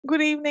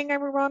Good evening,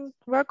 everyone.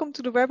 Welcome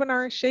to the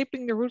webinar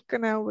Shaping the Root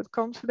Canal with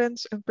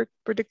Confidence and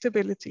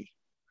Predictability.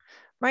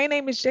 My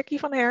name is Jackie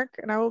van Herk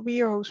and I will be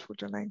your host for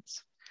tonight.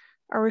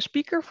 Our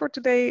speaker for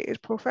today is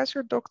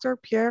Professor Dr.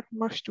 Pierre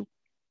Machtou.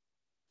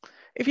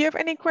 If you have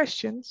any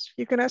questions,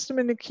 you can ask them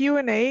in the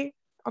Q&A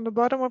on the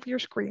bottom of your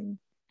screen.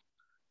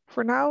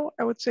 For now,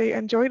 I would say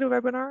enjoy the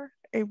webinar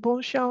et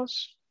bonne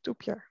chance to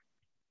Pierre.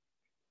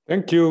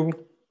 Thank you.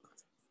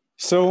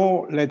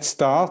 So let's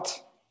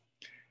start.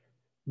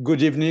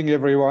 Good evening,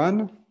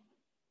 everyone.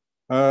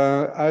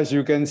 As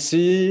you can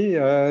see,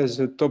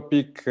 the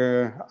topic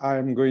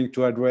I'm going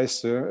to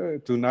address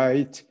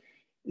tonight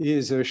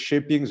is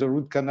shaping the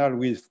root canal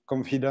with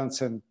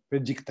confidence and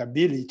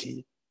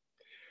predictability.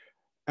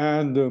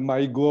 And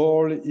my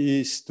goal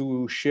is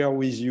to share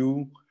with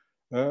you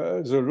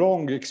the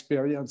long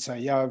experience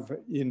I have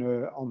in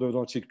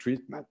endodontic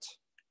treatment.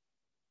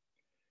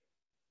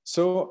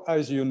 So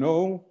as you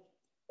know,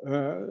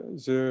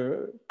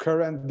 the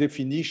current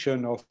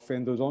definition of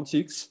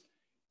endodontics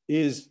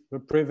is the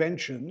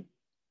prevention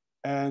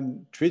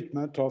and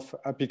treatment of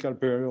apical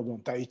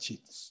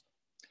periodontitis,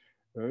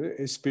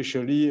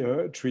 especially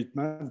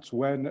treatment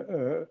when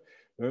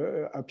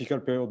apical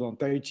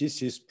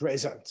periodontitis is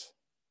present.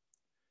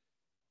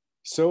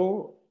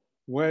 So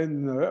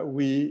when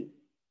we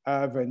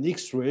have an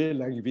X-ray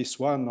like this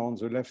one on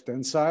the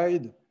left-hand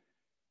side,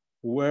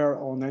 where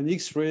on an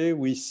X-ray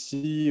we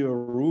see a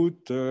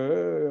root,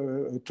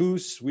 a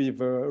tooth with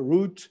a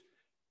root,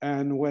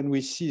 and when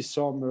we see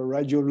some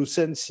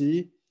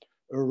radiolucency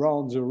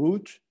around the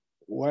root,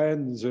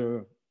 when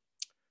the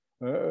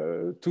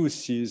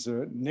tooth is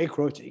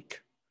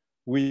necrotic,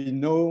 we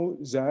know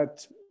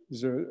that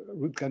the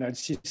root canal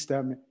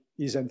system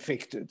is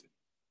infected.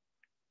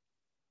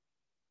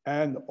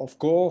 And of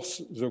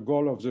course, the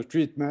goal of the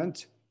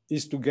treatment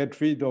is to get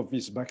rid of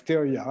this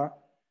bacteria,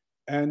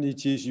 and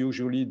it is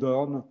usually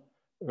done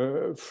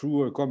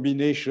through a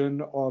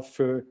combination of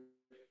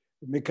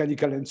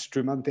mechanical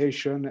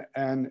instrumentation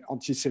and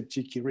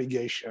antiseptic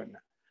irrigation.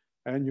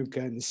 And you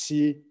can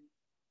see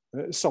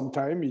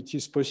sometimes it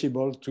is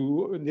possible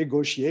to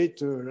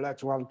negotiate a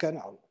lateral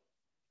canal.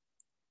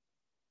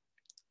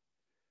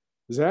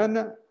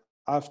 Then,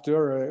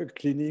 after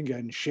cleaning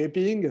and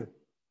shaping,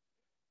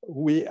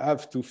 we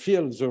have to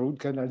fill the root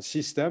canal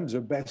system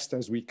the best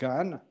as we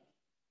can.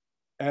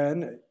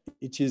 And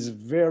it is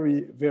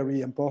very,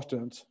 very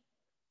important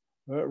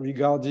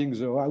regarding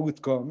the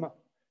outcome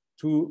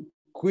to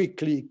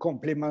quickly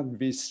complement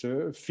this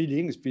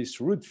filling, this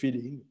root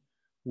filling,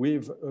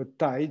 with a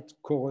tight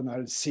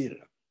coronal seal.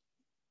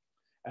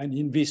 And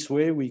in this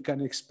way, we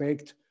can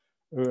expect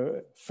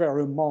a fair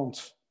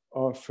amount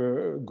of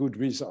good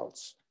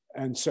results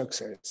and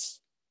success.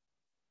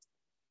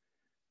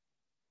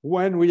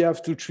 When we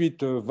have to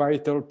treat a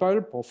vital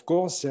pulp, of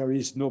course, there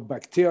is no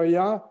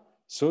bacteria.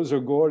 So the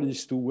goal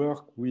is to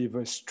work with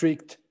a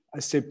strict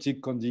aseptic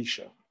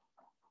condition.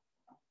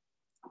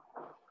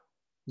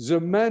 The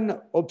main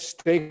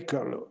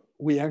obstacle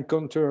we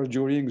encounter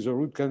during the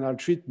root canal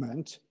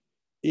treatment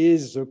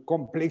is the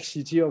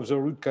complexity of the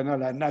root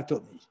canal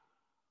anatomy.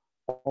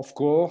 Of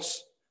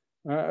course,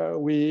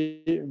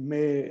 we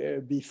may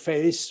be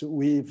faced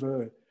with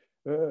a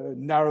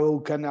narrow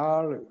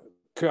canal,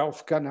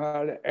 curved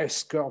canal,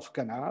 S-curve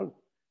canal,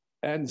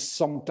 and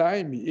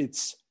sometimes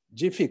it's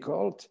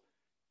difficult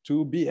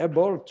to be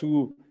able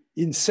to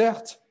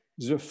insert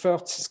the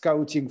first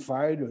scouting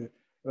file,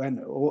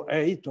 an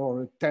 08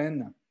 or a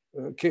 10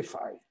 K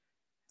file,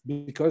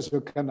 because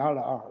the canals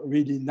are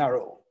really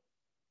narrow.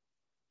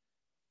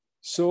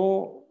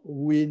 So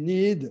we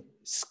need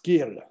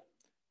skill.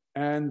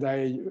 And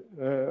I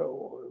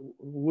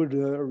would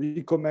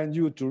recommend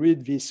you to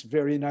read this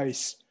very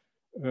nice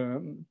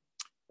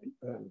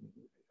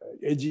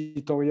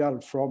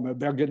editorial from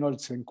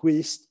Bergenholtz and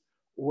Quist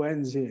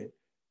when they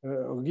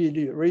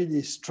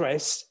really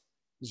stress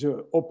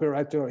the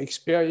operator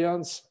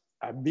experience,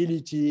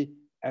 ability,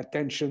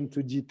 attention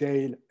to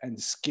detail,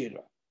 and skill.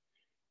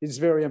 It's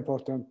very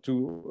important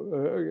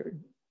to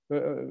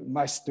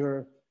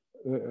master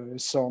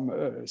some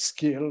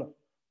skill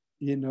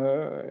in,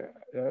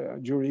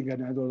 during an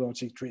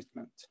endodontic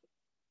treatment.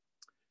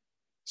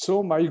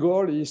 So my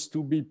goal is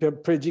to be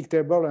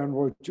predictable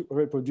and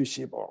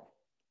reproducible.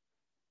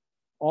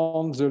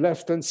 On the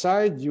left-hand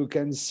side, you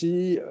can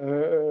see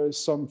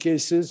some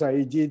cases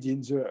I did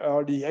in the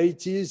early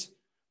 80s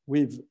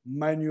with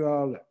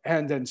manual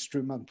hand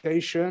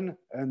instrumentation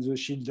and the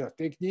Schilder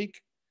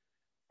technique.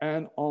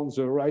 And on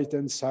the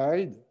right-hand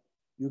side,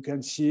 you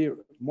can see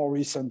more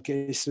recent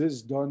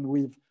cases done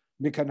with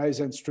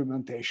mechanized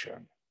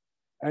instrumentation.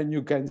 And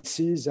you can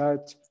see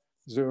that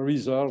the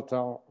results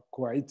are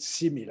quite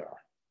similar.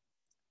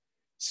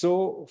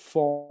 So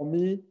for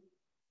me,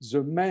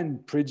 the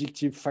main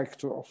predictive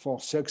factor for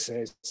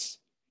success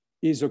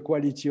is the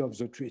quality of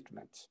the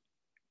treatment.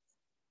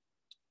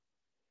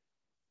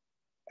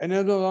 An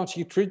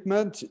endodontic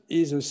treatment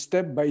is a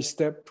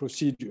step-by-step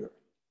procedure.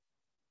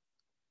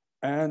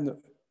 And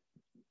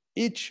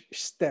each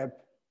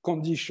step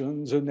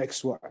conditions the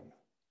next one.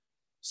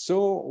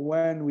 So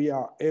when we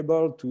are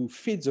able to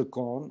fit the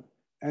cone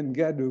and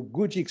get a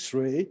good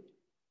X-ray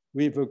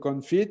with a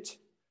confit,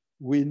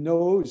 we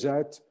know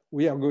that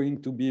we are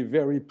going to be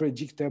very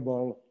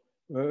predictable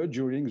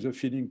during the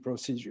fitting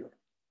procedure.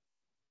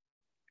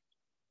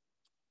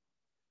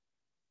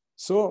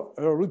 So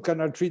root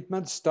canal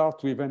treatment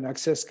starts with an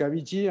access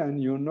cavity,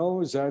 and you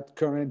know that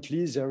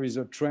currently there is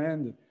a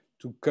trend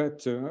to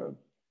cut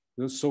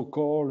the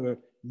so-called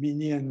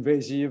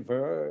mini-invasive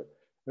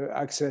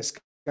access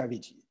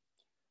cavity.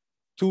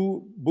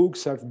 2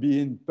 books have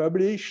been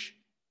published.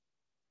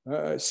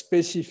 A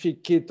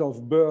specific kit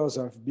of burrs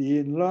have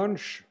been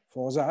launched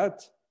for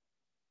that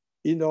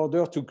in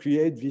order to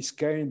create this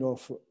kind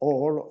of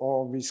hole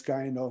or this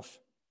kind of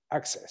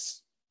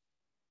access.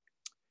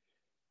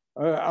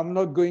 I'm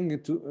not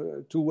going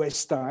to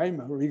waste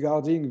time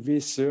regarding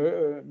these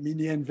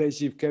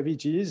mini-invasive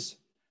cavities,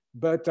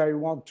 but I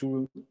want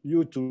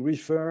you to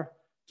refer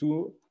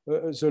to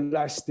the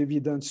last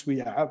evidence we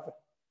have.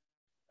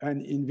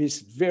 And in this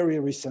very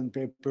recent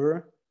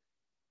paper,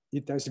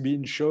 it has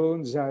been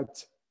shown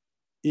that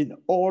in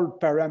all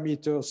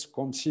parameters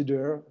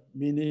considered,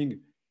 meaning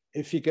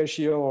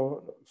efficacy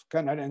of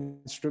canal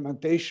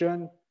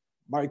instrumentation,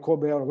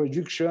 microbial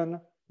reduction,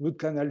 root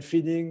canal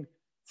feeding,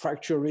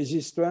 fracture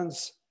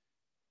resistance,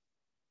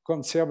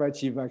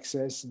 conservative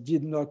access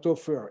did not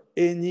offer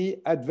any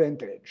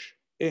advantage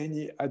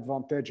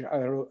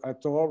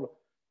at all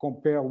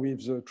compared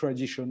with the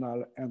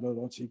traditional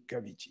endodontic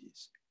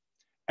cavities.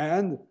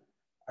 And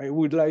I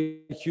would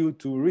like you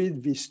to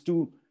read these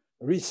 2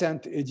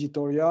 recent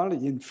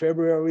editorials in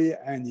February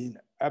and in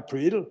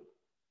April,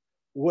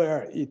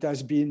 where it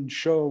has been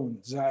shown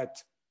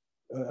that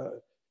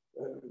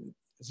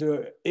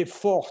the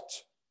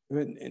effort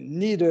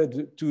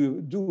needed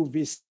to do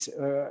this,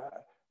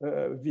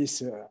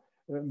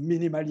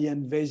 minimally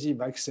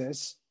invasive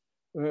access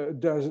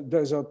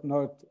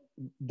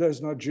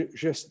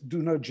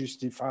do not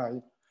justify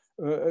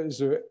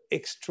the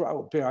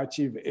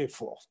extraoperative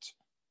effort.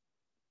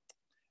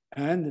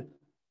 And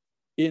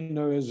in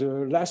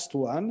the last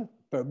one,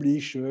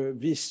 published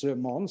this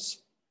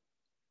month,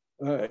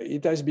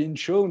 it has been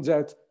shown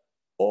that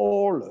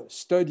all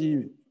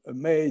studies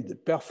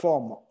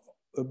performed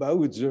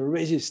about the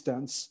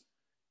resistance,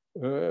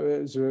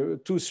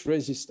 the tooth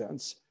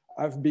resistance,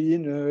 have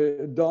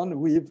been done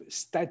with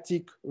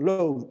static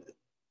load,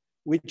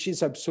 which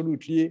is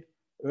absolutely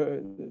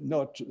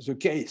not the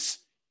case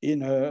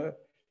in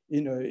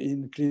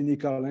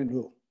clinical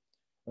endo.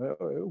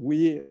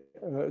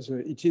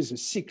 It is a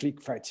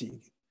cyclic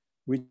fatigue,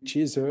 which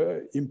is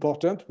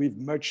important with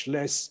much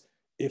less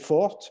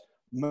effort,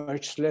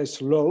 much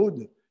less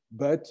load,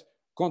 but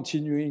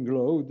continuing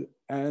load.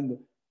 And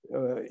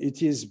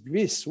it is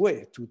this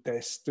way to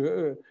test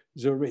the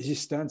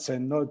resistance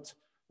and not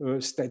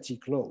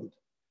static load.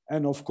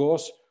 And of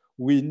course,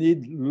 we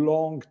need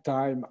long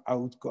time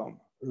outcome,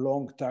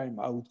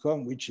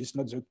 which is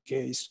not the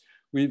case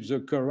with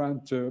the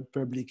current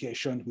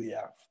publication we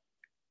have.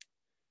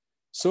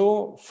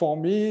 So for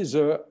me,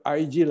 the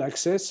ideal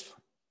access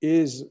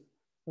is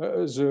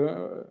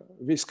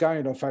this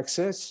kind of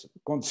access,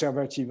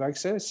 conservative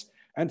access.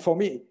 And for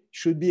me, it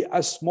should be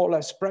as small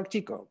as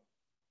practical.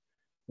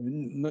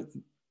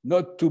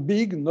 Not too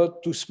big,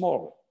 not too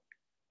small.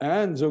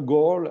 And the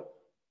goal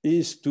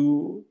is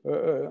to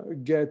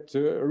get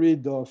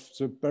rid of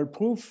the pulp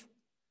proof,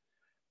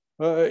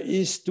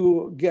 is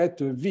to get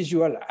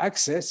visual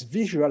access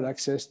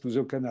to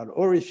the canal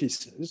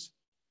orifices,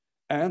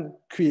 and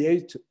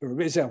create a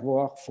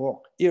reservoir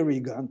for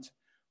irrigant,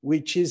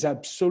 which is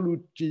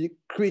absolutely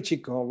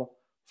critical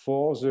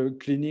for the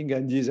cleaning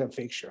and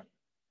disinfection.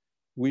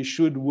 We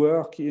should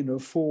work in a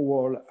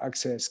 4-wall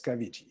access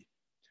cavity.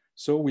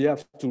 So we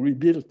have to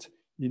rebuild,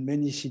 in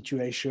many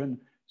situations,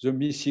 the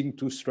missing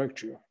tooth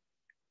structure.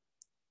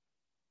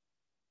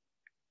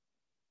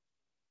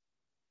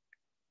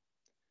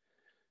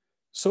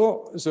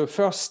 So the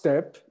first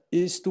step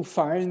is to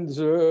find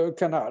the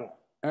canal.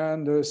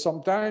 And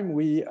sometimes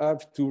we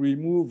have to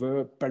remove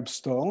a pulp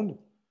stone,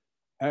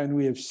 and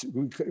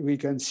we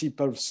can see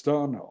pulp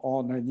stone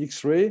on an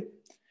X-ray.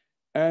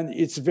 And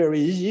it's very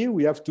easy.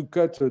 We have to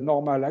cut a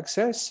normal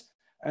access.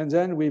 And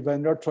then with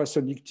an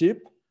ultrasonic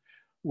tip,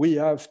 we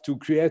have to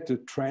create a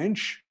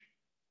trench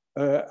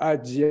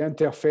at the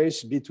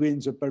interface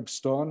between the pulp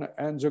stone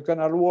and the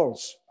canal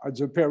walls at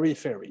the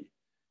periphery.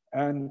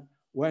 And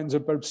when the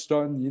pulp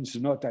stone is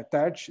not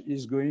attached,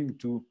 it's going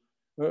to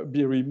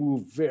be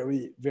removed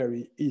very,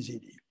 very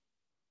easily.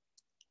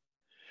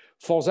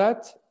 For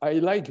that, I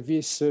like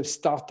this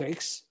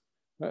Startex.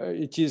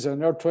 It is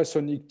an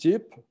ultrasonic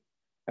tip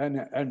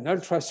and an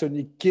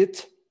ultrasonic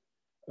kit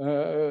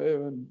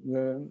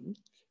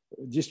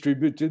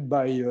distributed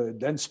by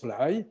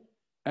Dentsply.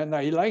 And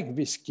I like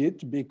this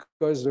kit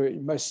because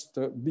it must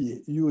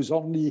be used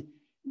only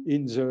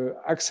in the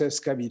access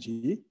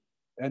cavity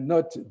and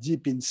not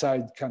deep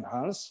inside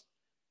canals.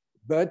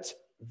 But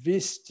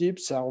these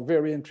tips are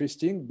very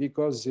interesting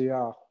because they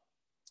are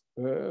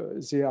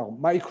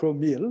micro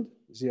milled.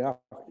 They are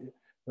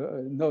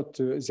not.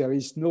 There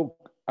is no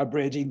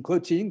abrading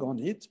coating on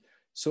it.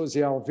 So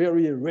they are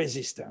very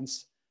resistant.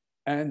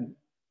 And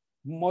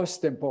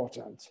most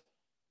important,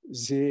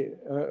 they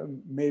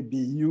may be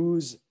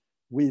used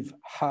with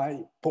high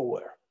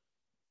power.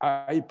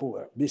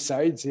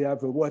 Besides, they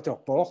have a water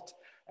port,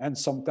 and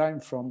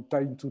sometimes from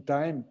time to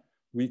time,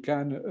 we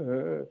can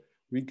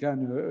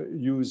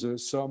use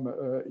some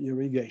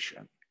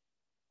irrigation.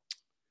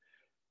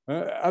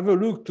 Have a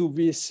look to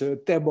this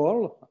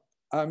table.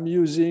 I'm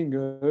using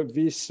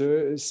this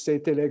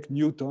Satelec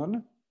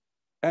Newton,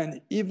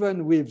 and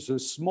even with the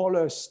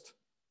smallest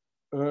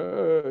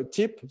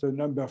tip, the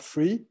number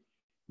 3,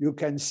 you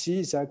can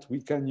see that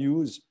we can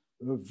use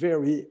a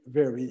very,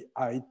 very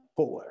high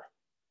power.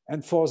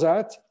 And for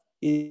that,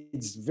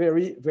 it's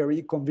very,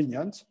 very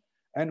convenient.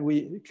 And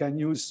we can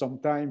use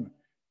sometimes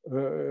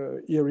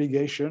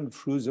irrigation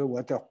through the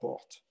water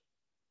port.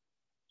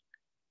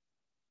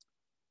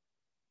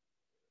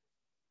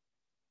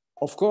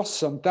 Of course,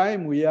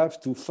 sometimes we have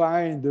to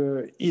find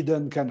a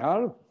hidden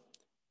canal.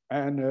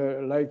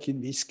 And like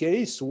in this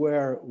case,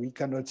 where we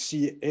cannot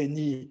see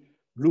any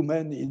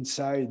lumen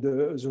inside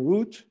the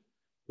root,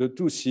 the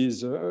tooth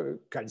is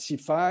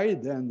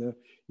calcified and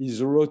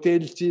is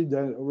rotated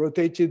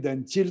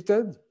and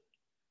tilted.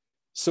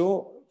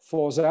 So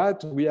for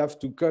that, we have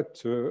to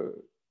cut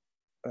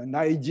an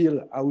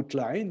ideal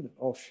outline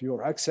of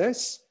your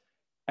access.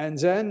 And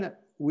then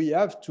we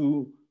have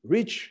to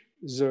reach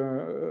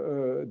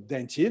the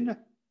dentin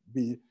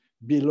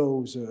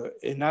below the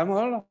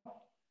enamel.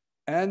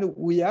 And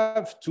we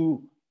have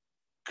to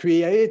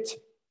create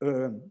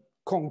a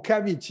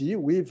concavity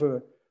with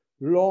a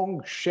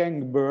long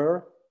shank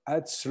burr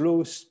at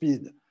slow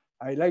speed.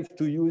 I like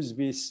to use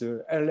this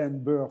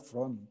Allen burr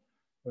from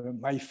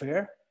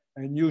Mayfair.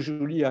 And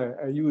usually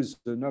I use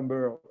the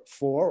number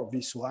 4,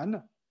 this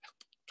one,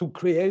 to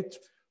create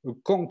a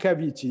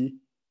concavity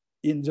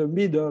in the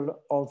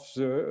middle of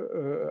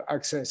the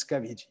access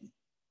cavity.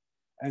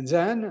 And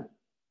then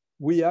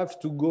we have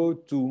to go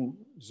to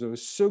the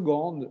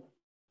second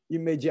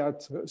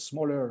immediate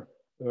smaller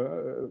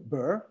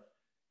burr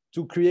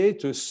to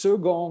create a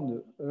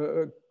second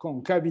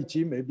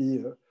concavity,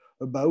 maybe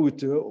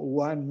about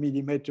 1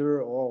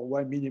 millimeter or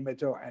 1.5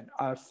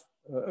 millimeters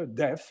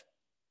depth.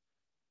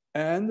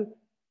 And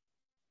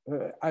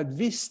at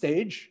this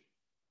stage,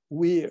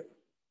 we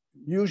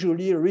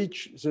usually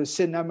reach the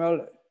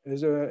cemento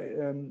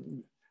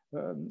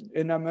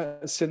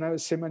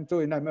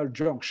enamel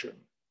junction.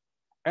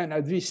 And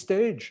at this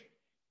stage,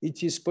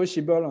 it is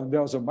possible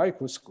under the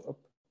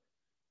microscope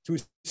to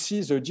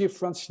see the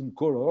difference in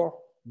color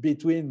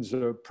between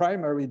the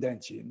primary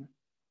dentin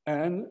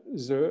and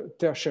the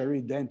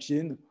tertiary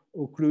dentin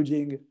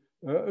occluding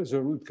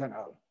the root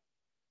canal.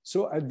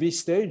 So at this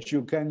stage,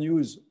 you can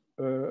use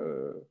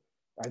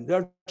an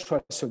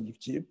ultrasonic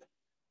tip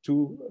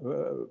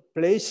to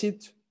place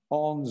it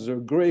on the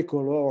gray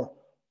color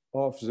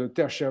of the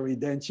tertiary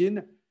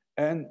dentin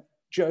and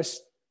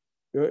just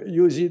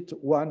use it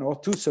 1 or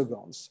 2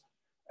 seconds.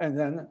 And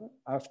then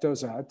after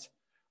that,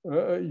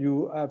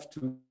 you have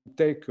to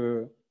take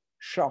a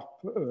sharp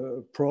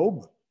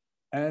probe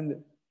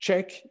and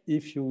check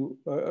if you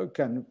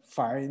can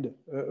find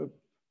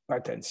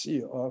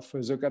patency of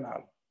the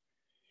canal.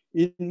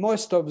 In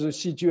most of the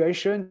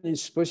situation,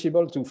 it's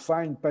possible to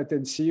find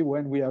patency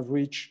when we have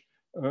reached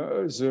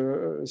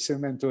the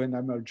cemento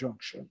enamel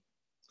junction.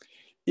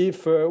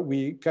 If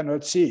we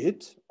cannot see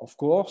it, of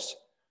course,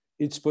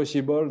 it's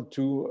possible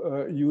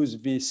to use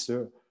this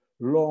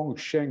long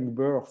shank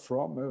burr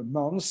from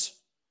Mondzorg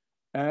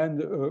and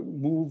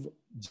move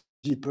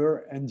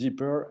deeper and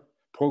deeper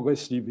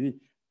progressively,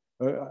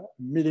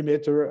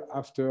 millimeter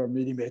after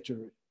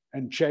millimeter,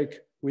 and check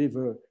with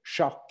a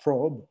sharp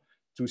probe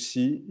to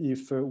see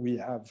if we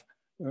have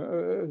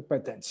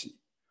patency.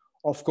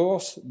 Of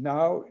course,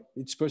 now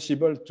it's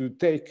possible to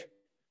take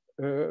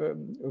a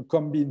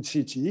combined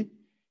CT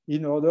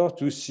in order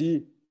to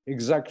see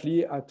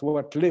exactly at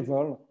what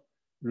level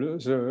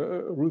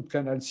the root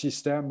canal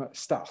system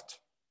starts.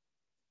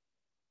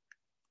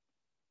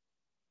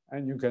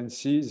 And you can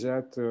see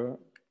that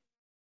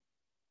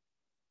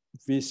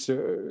this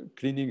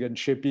cleaning and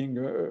shaping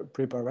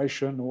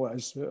preparation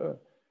was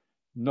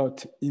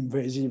not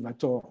invasive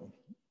at all.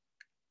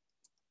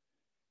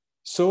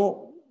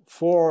 So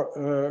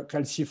for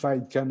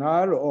calcified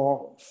canal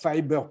or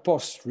fiber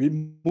post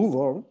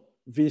removal,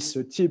 this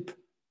tip,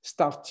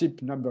 start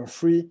tip number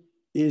 3,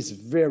 is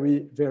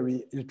very,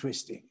 very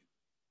interesting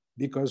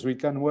because we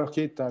can work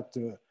it at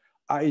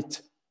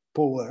height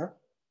power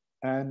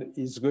and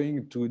it's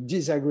going to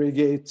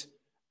disaggregate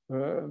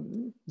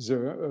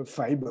the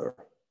fiber.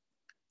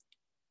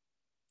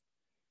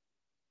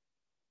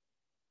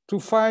 To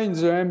find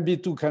the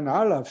MB2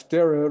 canal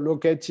after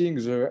locating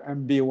the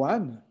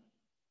MB1,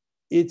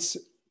 it's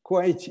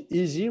quite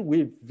easy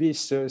with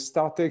this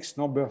Startex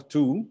number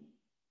 2,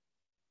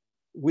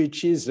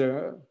 which is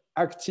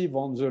active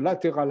on the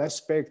lateral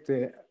aspect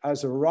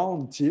as a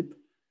round tip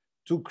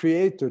to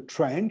create a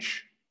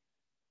trench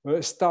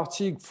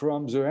starting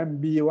from the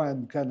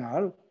MB1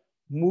 canal,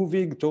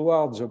 moving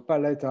towards the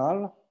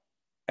palatal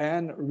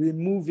and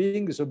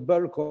removing the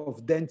bulk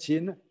of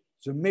dentin,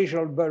 the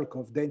major bulk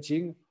of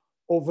dentin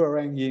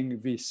overhanging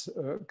this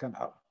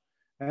canal.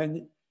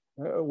 And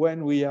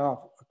when we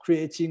are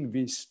creating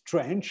this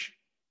trench,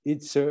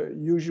 it's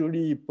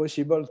usually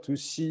possible to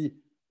see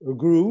a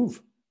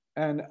groove,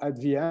 and at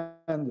the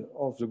end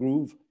of the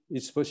groove,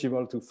 it's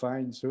possible to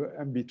find the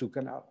MB2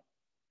 canal.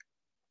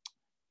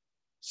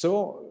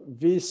 So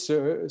this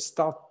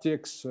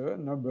StartTex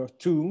number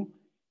 2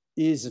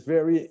 is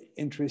very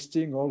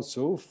interesting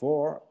also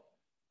for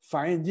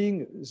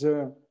finding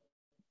the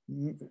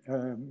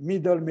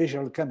middle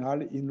mesial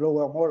canal in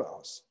lower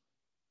molars,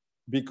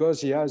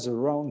 because he has a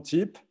round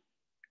tip.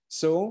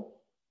 So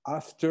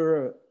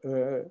after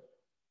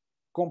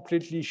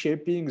completely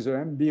shaping the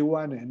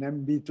MB1 and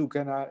MB2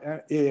 canal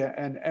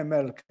and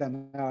ML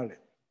canal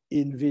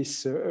in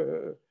this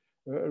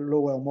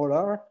lower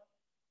molar,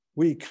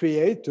 we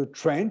create a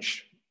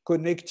trench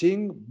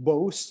connecting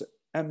both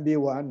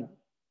MB1,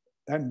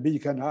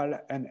 MB canal,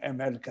 and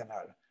ML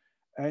canal.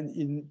 And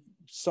in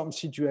some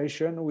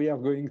situation, we are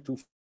going to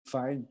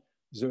find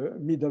the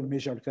middle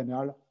mesial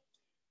canal.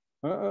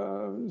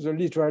 The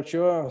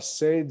literature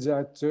said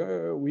that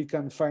we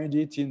can find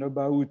it in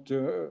about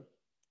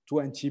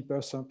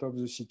 20% of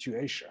the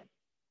situation.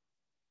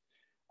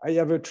 I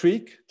have a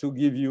trick to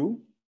give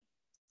you.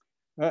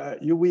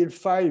 You will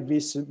find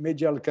this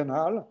medial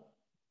canal,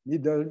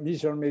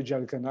 middle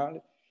medial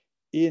canal,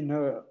 in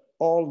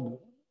old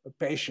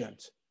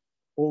patients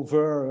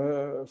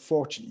over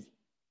 40.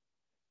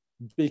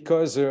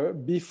 Because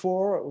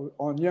before,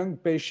 on young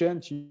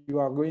patients, you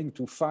are going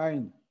to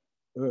find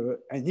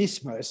an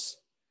isthmus.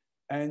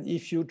 And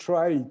if you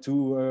try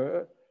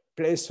to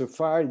place a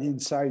file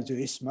inside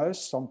the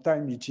isthmus,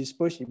 sometimes it is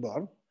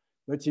possible.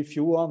 But if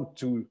you want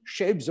to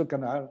shape the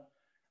canal,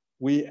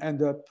 we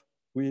end up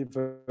with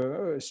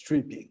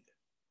stripping,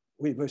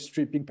 with a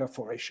stripping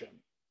perforation.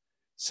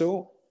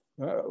 So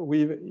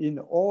in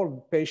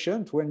all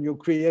patients, when you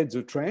create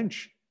the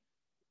trench,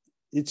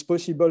 it's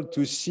possible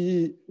to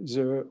see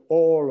the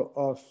whole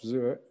of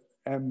the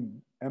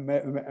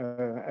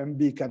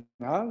MB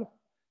canal.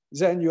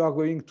 Then you are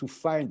going to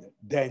find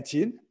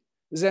dentin,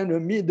 then a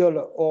middle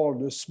hole,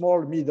 the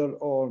small middle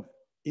hole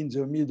in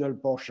the middle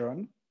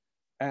portion,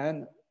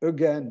 and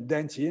again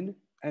dentin,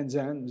 and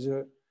then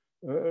the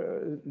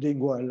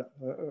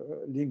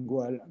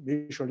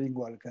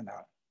mesolingual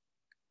canal.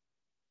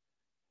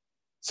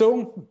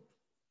 So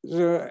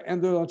the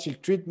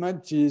endodontic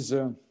treatment is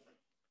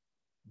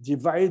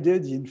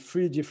divided in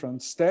 3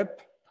 different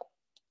steps: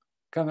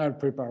 canal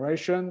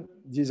preparation,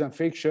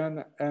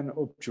 disinfection, and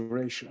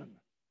obturation.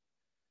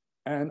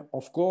 And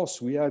of course,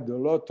 we had a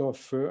lot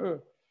of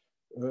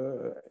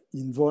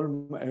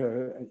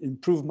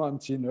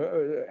improvement in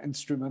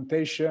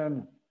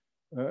instrumentation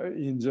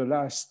in the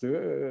last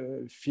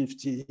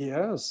 50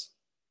 years.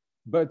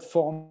 But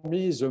for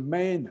me,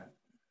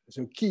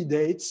 the key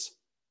dates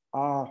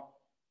are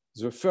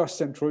the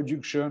first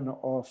introduction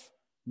of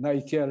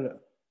nickel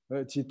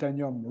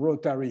titanium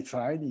rotary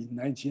file in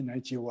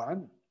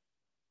 1991.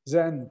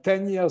 Then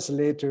 10 years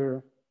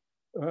later,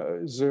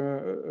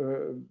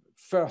 the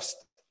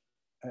first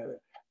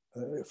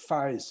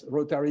files,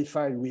 rotary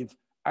file with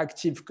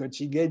active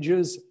cutting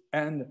edges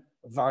and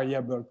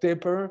variable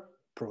taper,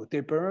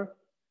 Protaper.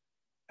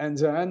 And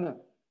then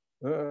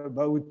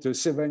about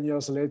 7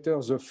 years later,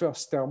 the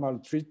first thermal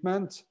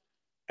treatment,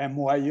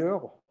 M-wire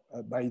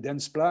by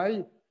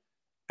Dentsply.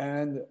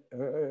 And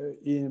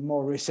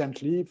more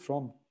recently,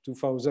 from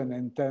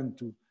 2010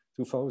 to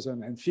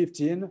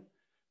 2015,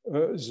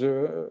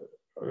 the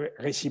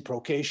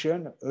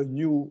reciprocation, a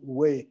new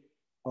way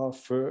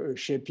of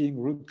shaping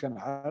root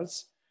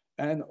canals,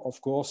 and of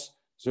course,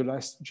 the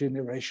last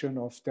generation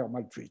of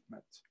thermal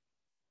treatment.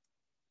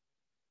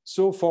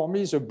 So for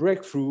me, the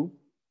breakthrough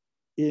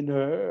in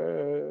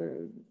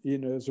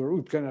the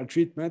root canal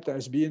treatment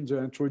has been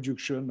the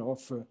introduction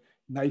of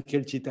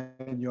nickel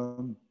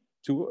titanium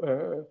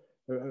to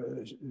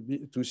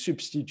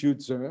substitute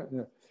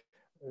the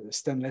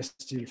stainless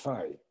steel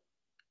file.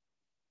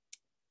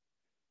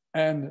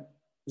 And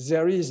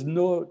there is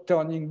no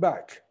turning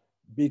back,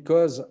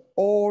 because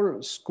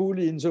all schools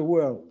in the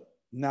world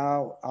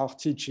now are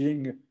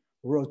teaching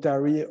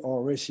rotary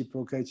or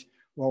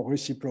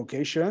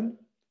reciprocation.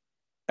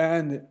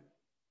 And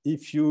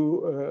if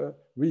you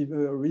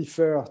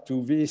refer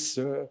to this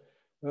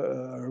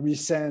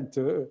recent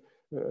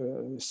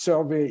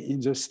survey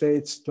in the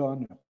States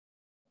done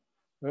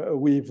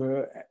with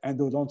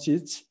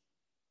endodontists,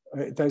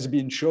 it has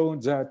been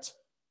shown that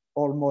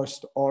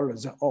almost all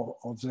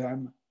of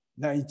them,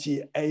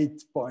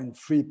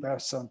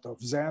 98.3% of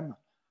them,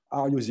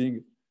 are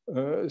using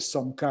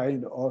some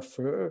kind of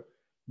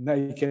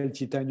nickel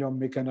titanium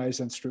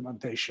mechanized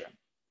instrumentation.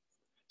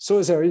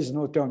 So there is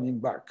no turning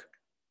back.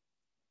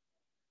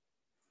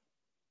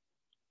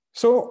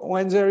 So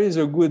when there is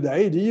a good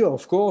idea,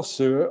 of course,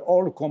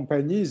 all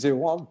companies, they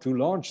want to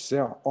launch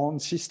their own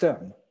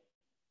system.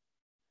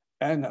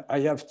 And I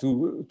have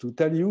to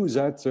tell you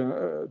that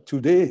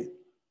today,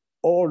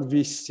 all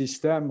these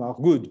systems are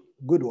good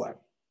ones.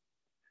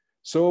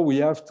 So we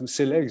have to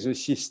select the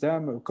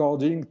system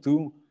according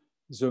to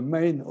the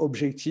main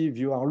objective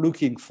you are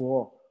looking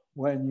for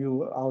when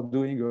you are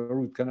doing a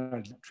root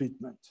canal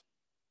treatment.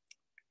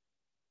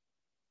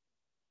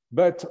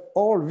 But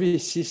all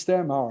these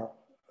systems are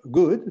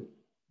good,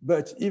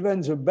 but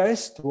even the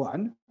best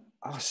one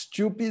are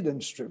stupid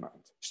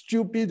instruments.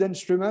 Stupid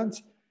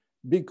instruments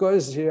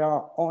because they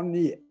are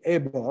only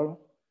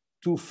able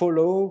to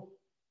follow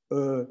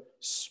a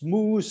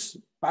smooth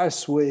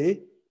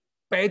pathway,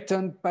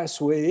 patent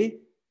pathway,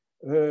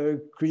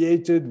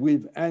 created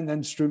with an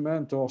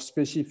instrument or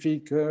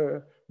specific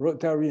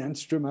rotary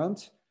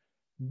instrument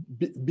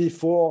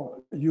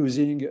before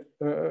using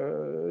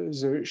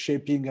the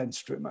shaping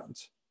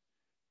instrument.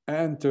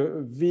 And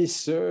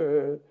this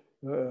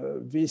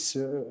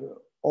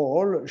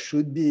hole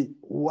should be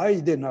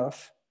wide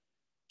enough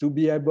to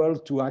be able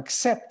to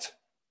accept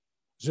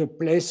the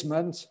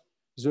placement,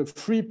 the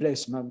free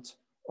placement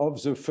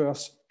of the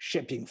first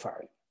shaping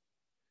file.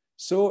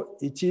 So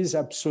it is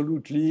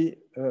absolutely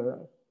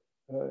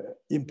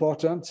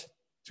important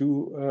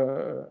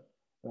to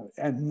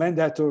and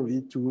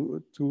mandatory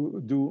to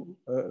do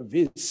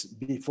this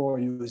before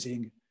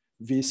using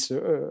this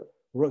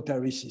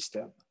rotary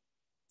system.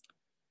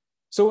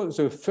 So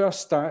the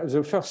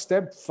first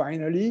step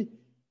finally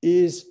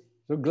is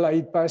the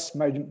glide path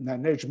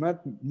management,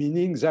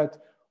 meaning that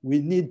we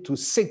need to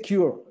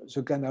secure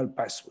the canal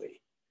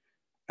pathway.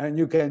 And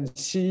you can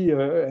see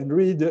and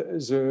read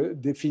the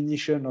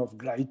definition of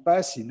glide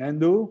path in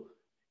endo.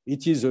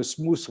 It is a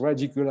smooth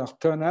radicular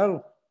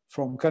tunnel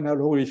from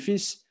canal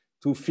orifice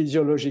to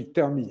physiologic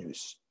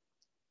terminus.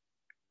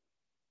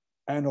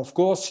 And of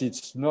course,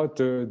 it's not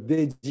a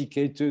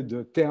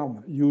dedicated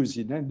term used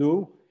in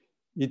endo.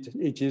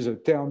 It is a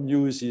term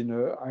used in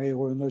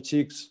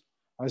aeronautics,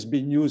 has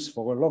been used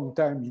for a long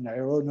time in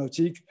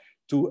aeronautics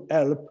to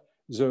help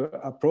the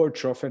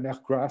approach of an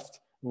aircraft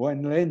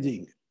when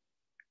landing.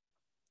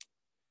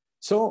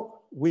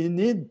 So we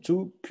need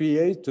to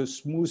create a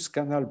smooth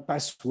canal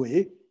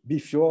pathway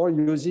before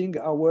using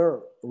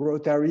our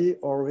rotary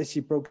or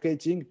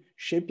reciprocating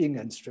shaping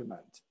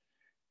instrument.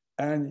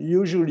 And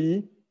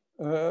usually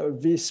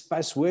this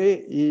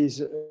pathway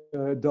is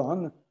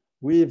done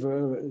with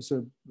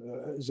the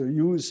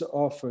use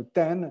of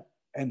 10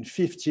 and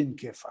 15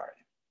 K file.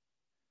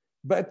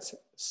 But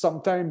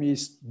sometimes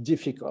it's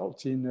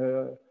difficult in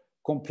a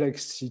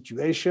complex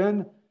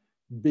situation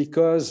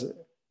because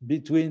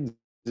between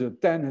the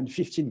 10 and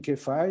 15 K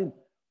file,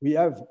 we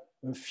have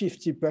a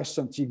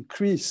 50%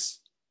 increase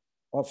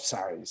of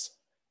size.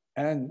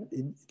 And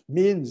it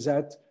means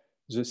that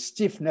the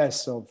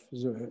stiffness of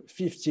the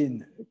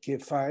 15 K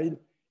file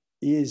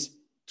is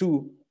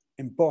too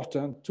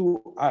important,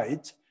 too high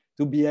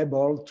to be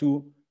able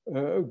to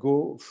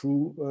go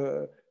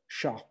through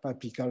sharp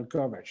apical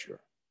curvature.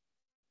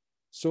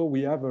 So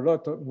we have a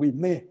lot of, we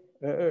may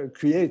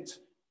create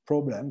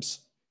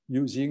problems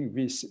using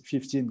this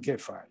 15 K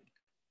file.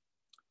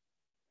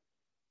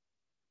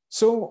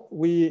 So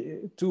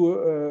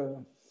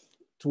to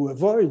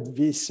avoid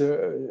this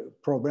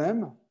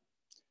problem,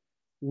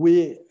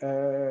 we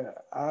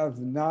have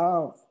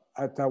now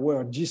at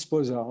our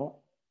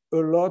disposal a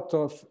lot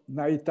of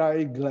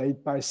night-eye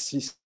glide path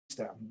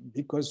system,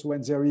 because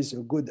when there is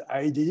a good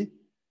idea,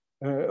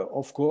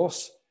 of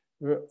course,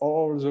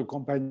 all the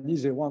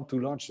companies, they want to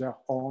launch their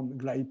own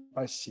glide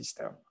path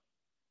system.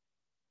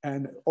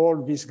 And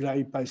all this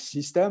glide path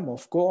system,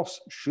 of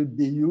course, should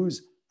be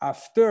used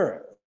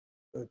after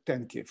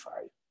 10 K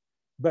file.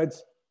 But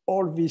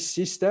all these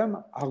systems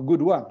are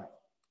good ones.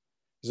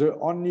 The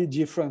only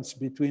difference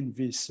between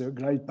this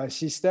glide path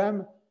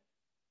system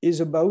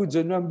is about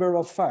the number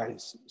of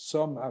files.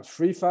 Some have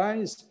 3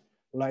 files,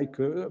 like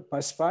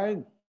pass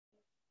file.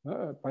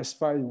 Pass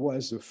file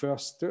was the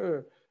first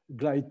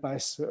glide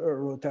path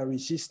rotary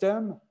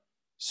system.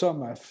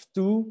 Some have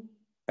 2,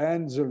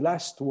 and the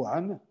last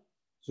one,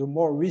 the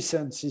more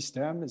recent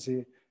system,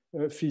 they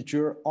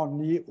feature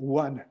only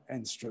 1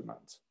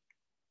 instrument.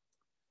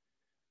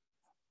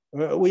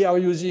 We are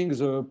using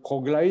the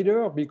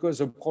ProGlider because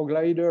the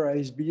ProGlider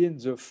has been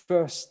the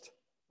first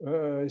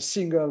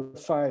single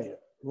file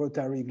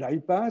rotary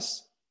glide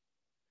path,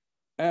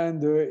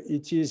 and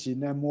it is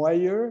in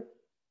M-wire.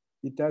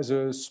 It has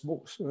a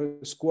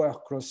square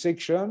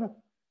cross-section,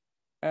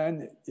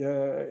 and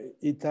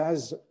it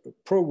has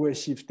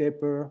progressive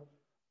taper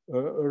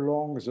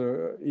along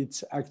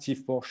its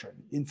active portion.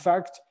 In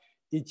fact,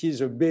 it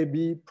is a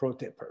baby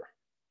Protaper.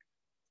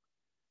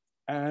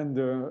 And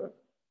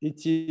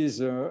it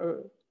is a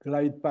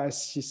glide path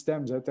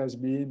system that has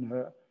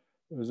been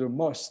the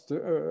most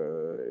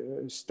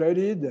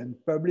studied and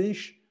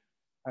published.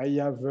 I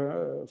have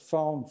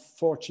found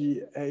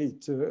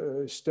 48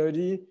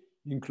 studies,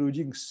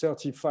 including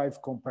 35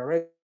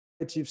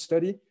 comparative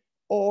studies.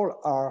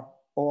 All are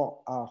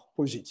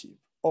positive,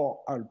 or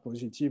are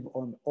positive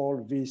on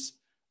all these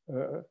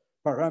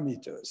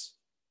parameters.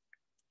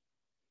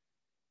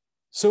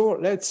 So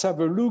let's have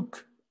a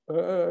look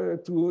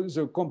to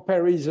the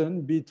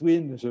comparison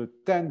between the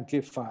 10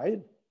 K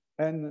file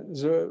and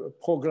the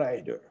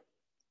ProGlider.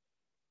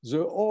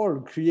 the hole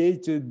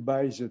created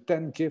by the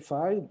 10K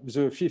file,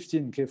 the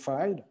 15K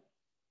file,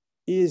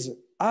 is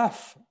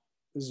half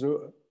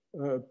the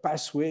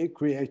pathway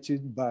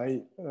created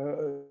by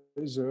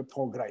the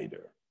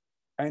ProGlider,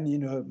 and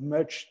in a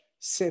much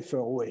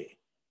safer way.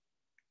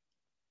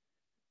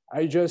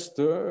 I just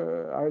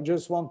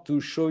want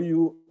to show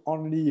you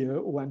only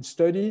one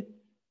study,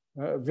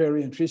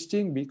 very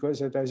interesting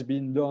because it has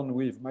been done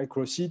with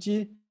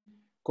MicroCity,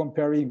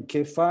 comparing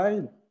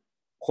K-file,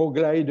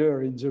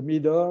 ProGlider in the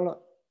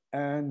middle,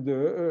 and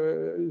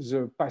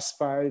the pass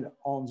file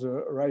on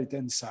the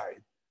right-hand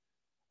side.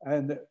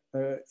 And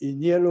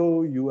in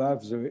yellow, you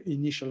have the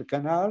initial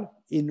canal,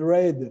 in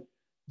red,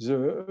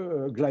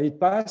 the glide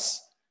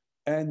path,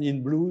 and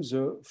in blue,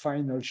 the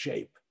final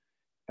shape.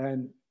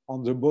 And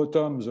on the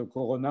bottom, the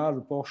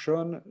coronal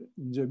portion,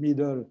 in the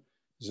middle,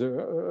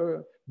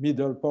 the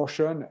middle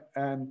portion,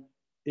 and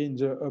in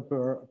the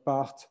upper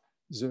part,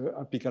 the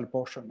apical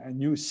portion.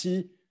 And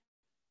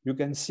you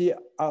can see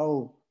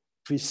how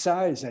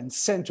precise and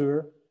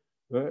center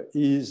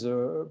is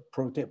a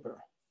Protaper,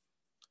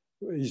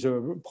 is a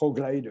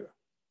ProGlider.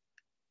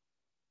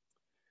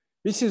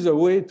 This is a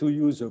way to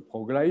use a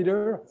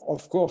ProGlider,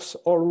 of course,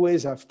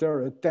 always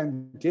after a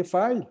 10K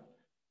file.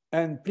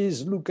 And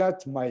please look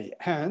at my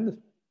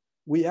hand.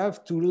 We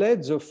have to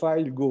let the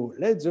file go,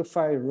 let the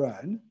file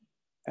run.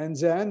 And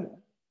then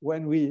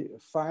when we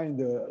find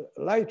a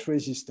light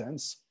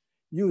resistance,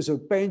 use a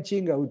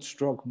painting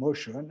outstroke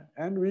motion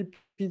and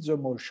repeat the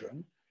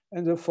motion.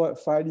 And the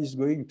file is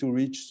going to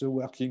reach the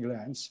working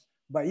length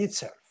by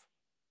itself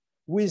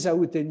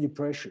without any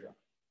pressure.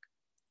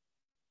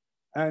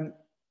 And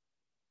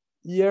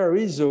here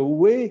is a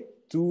way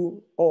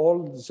to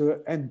hold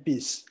the end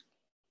piece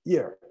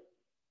here.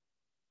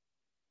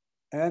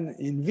 And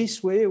in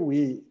this way,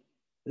 we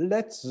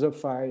let the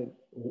file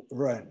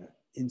run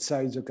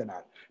inside the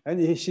canal. And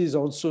this is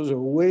also the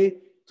way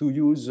to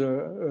use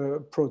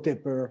a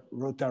Protaper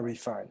rotary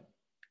file.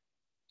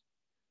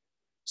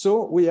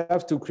 So we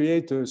have to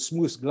create a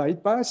smooth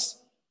glide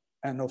path.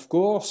 And of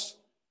course,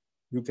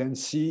 you can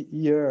see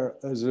here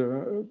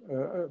the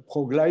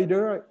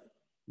ProGlider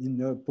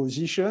in a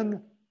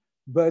position,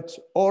 but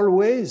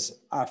always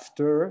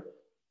after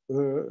a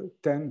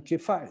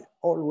 10K file,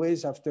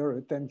 always after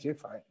a 10K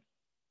file.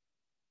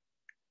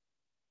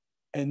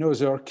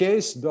 Another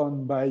case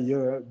done by,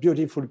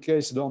 beautiful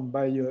case done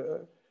by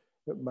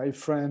my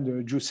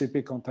friend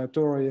Giuseppe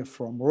Contatore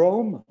from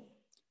Rome.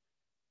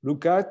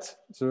 Look at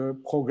the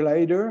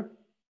ProGlider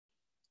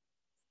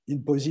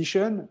in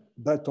position,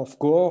 but of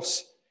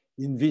course,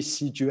 in this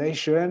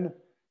situation,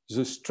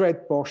 the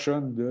straight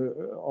portion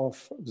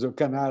of the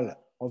canal,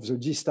 of the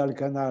distal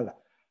canal,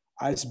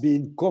 has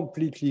been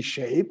completely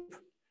shaped.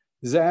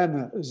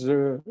 Then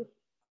the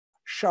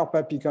sharp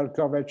apical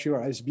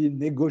curvature has been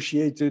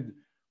negotiated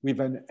with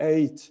an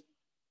 8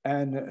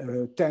 and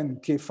a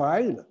 10K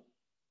file.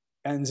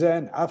 And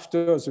then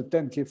after the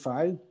 10K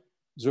file,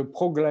 the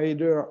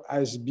ProGlider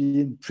has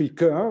been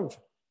pre-curved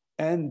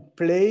and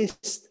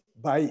placed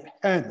by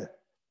hand,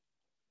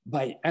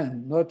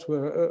 not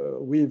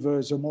with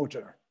the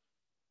motor.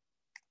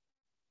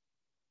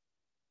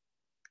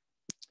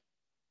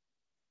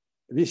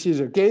 This is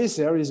a case,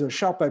 there is a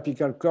sharp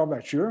apical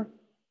curvature.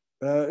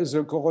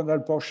 The coronal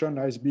portion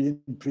has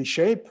been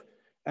pre-shaped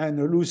and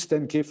a loose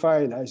 10K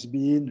file has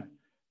been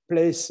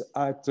placed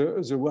at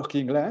the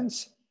working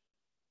length.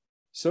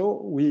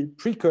 So we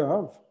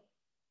pre-curve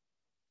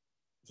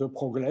the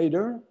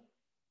ProGlider,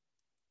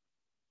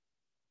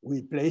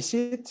 we place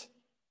it,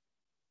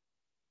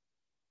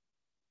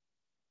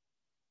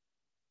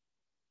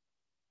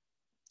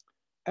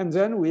 and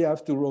then we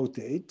have to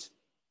rotate,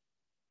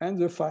 and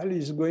the file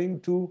is going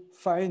to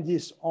find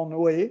its own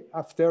way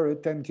after a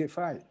 10K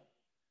file.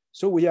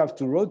 So we have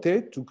to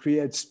rotate to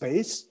create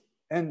space,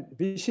 and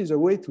this is a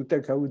way to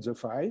take out the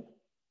file.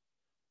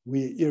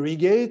 We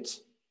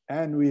irrigate,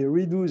 and we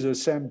redo the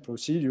same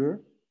procedure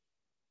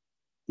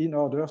in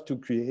order to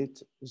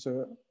create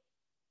the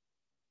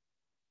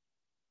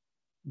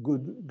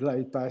good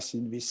glide path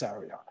in this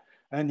area.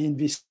 And in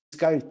this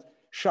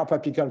sharp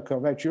apical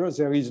curvature,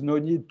 there is no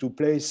need to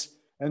place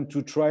and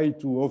to try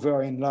to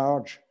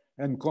over-enlarge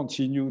and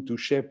continue to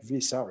shape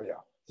this area.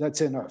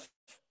 That's enough.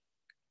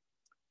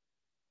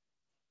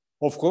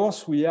 Of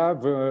course, we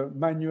have a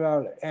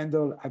manual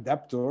handle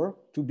adapter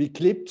to be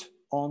clipped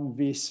on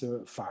this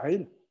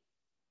file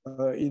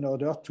in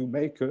order to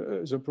make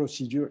the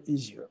procedure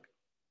easier.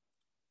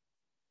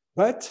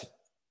 But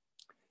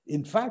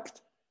in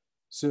fact,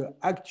 the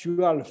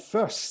actual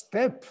first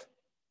step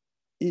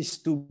is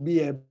to be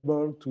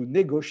able to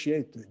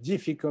negotiate the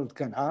difficult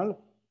canal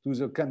to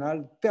the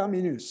canal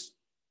terminus.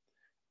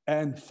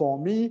 And for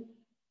me,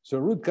 the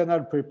root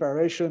canal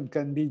preparation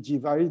can be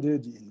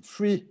divided in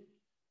 3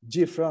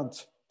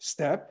 different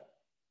steps.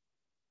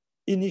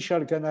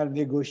 Initial canal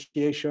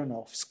negotiation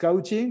of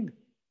scouting,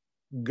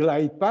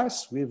 glide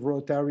path with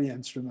rotary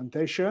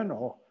instrumentation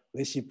or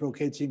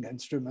reciprocating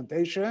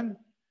instrumentation,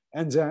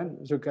 and then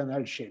the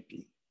canal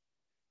shaping.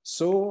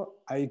 So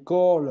I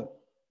call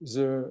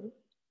the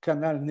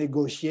canal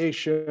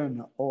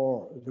negotiation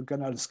or the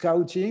canal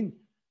scouting,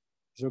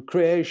 the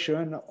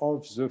creation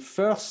of the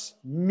first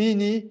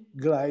mini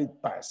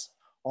glide path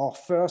or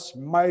first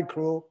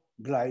micro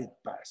glide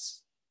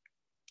path.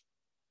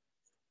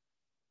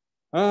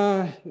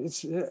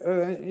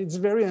 It's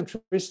very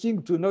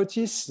interesting to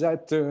notice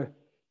that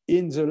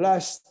in the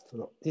last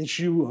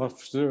issue of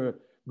the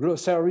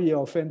glossary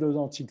of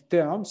endodontic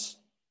terms,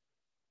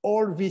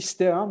 all these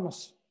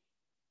terms,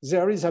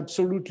 there is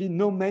absolutely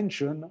no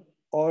mention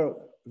of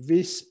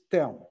this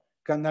term: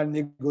 canal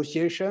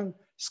negotiation,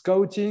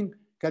 scouting,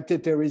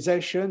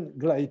 catheterization,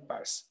 glide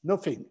path,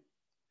 nothing.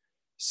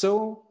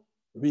 So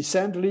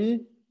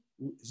recently,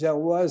 there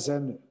was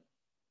a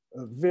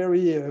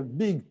very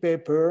big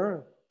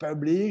paper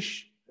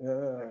published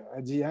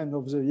at the end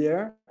of the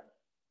year,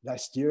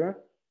 last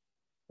year,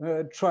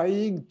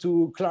 trying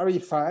to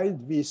clarify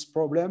this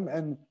problem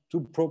and to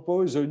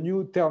propose a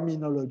new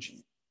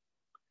terminology.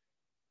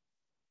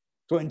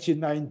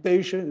 29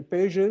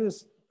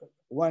 pages,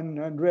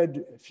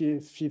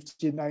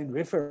 159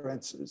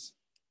 references.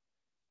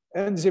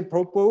 And they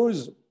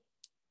propose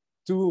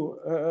to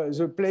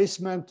the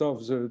placement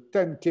of the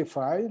 10K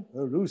file,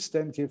 a loose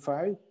 10K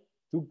file,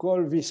 to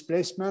call this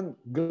placement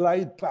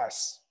glide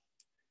path.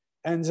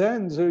 And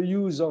then the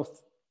use of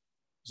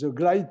the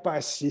glide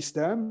path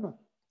system,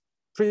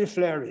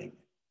 pre-flaring.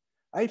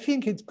 I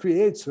think it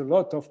creates a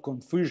lot of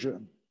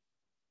confusion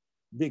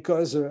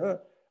because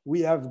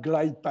we have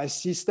glide path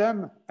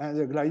system, and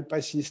the glide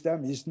path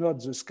system is not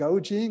the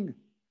scouting,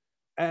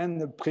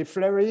 and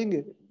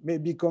pre-flaring may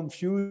be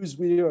confused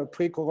with a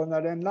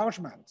pre-coronal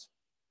enlargement.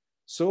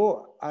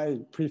 So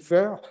I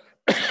prefer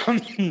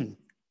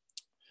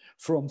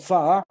from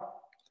far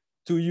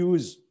to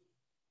use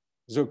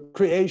the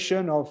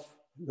creation of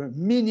a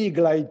mini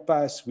glide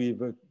path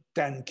with a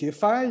 10K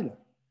file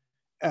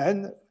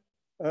and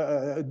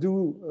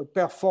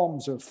perform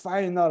the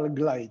final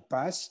glide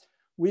path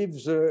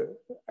with the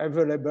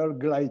available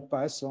glide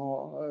path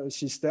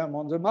system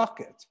on the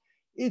market.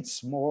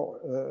 It's more,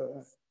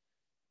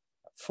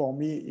 for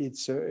me,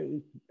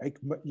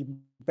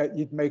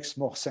 it makes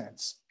more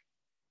sense.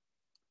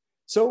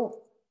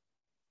 So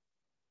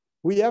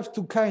we have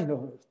two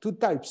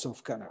types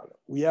of canal.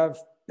 We have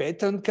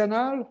patent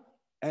canal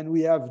and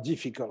we have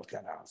difficult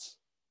canals.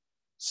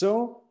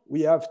 So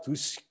we have to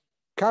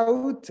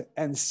scout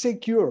and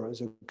secure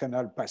the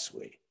canal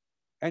pathway.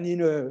 And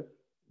in a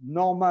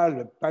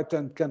normal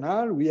patent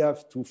canal, we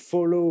have to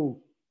follow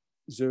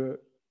the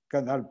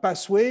canal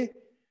pathway.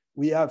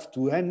 We have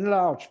to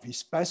enlarge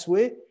this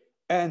pathway.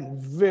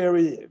 And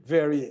very,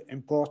 very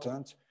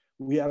important,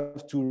 we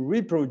have to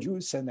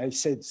reproduce, and I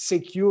said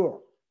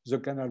secure the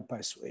canal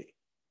pathway.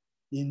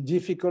 In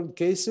difficult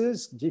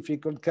cases,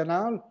 difficult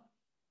canal,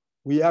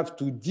 we have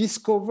to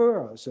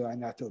discover the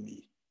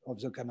anatomy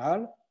of the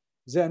canal.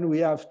 Then we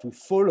have to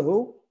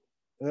follow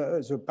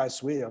the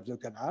pathway of the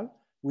canal.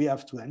 We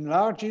have to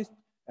enlarge it,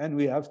 and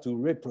we have to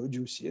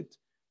reproduce it,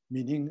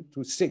 meaning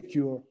to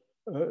secure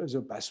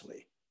the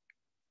pathway.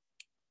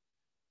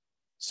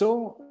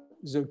 So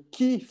the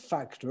key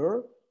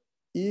factor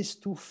is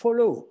to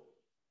follow,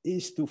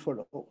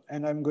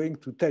 and I'm going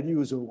to tell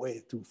you the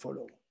way to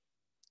follow.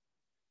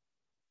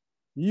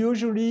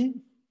 Usually,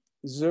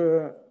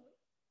 the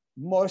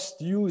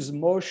most used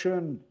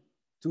motion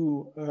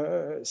to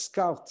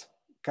scout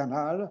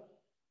canal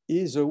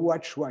is a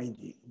watch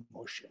winding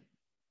motion.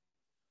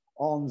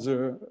 On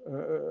the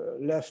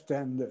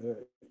left-hand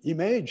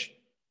image,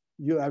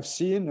 you have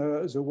seen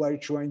the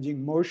watch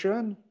winding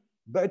motion,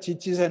 but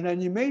it is an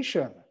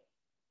animation.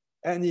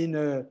 And in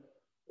a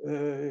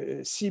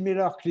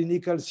similar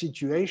clinical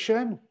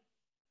situation,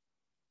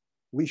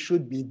 we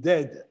should be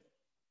dead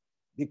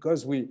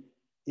because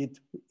it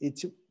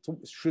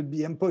should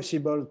be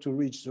impossible to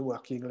reach the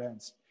working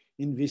length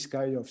in this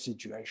kind of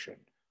situation.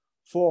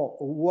 For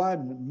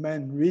one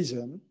main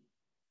reason,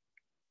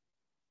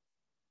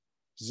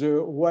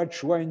 the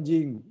watch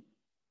winding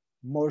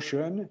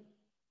motion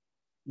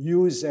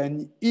use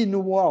an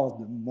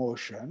inward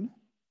motion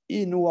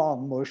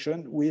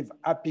with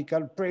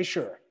apical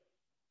pressure.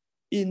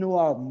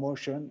 Inward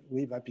motion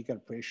with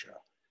apical pressure.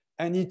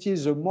 And it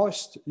is the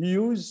most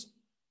used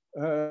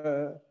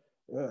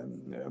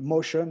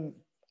motion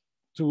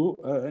to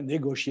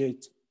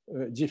negotiate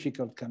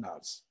difficult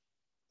canals.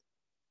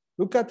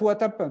 Look at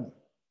what happened.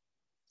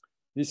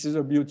 This is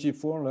a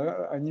beautiful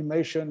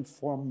animation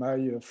from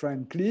my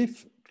friend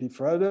Cliff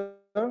Rudder.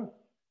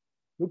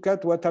 Look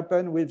at what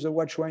happened with the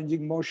watch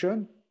winding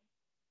motion.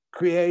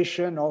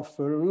 Creation of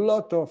a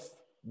lot of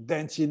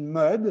dents in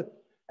mud.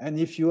 And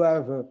if you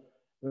have a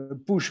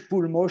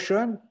push-pull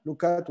motion,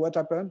 look at what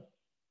happened.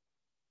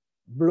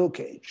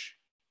 Blockage,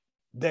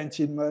 dent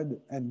in mud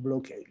and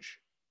blockage.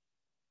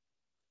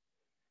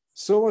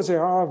 So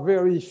there are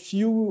very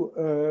few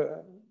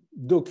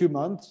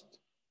documents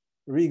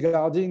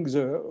regarding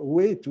the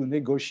way to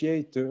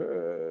negotiate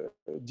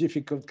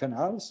difficult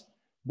canals.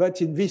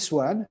 But in this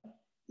one,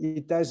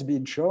 it has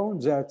been shown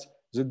that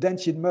the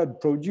dent in mud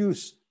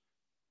produced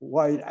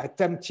while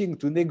attempting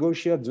to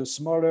negotiate the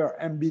smaller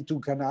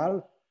MB2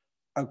 canal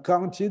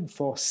accounted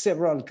for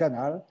several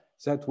canals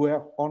that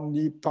were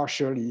only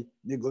partially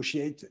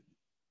negotiated.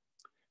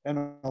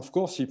 And of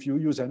course, if you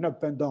use an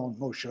up and down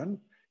motion,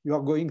 you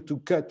are going to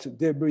cut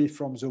debris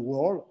from the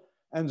wall,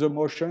 and the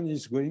motion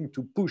is going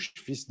to push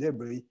this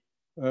debris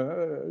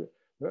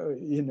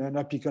in an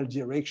apical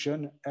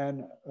direction.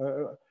 And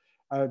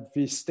at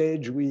this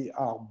stage, we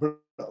are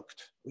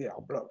blocked.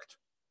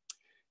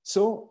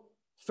 So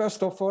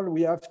first of all,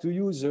 we have to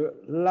use a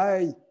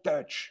light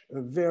touch,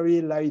 a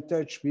very light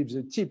touch with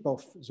the tip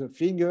of the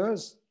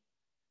fingers.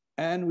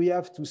 And we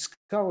have to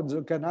scout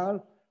the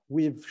canal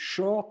with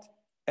short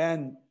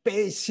and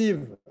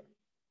passive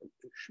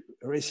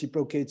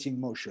reciprocating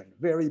motion,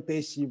 very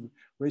passive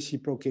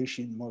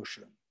reciprocation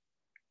motion.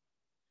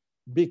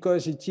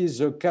 Because it is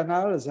the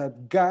canal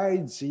that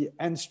guides the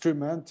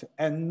instrument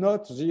and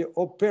not the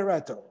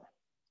operator.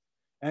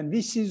 And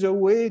this is a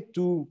way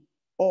to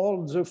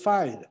hold the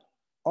file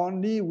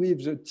only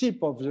with the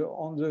tip of the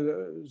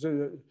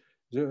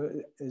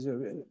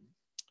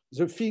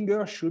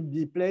finger should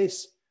be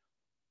placed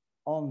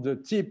on the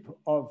tip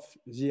of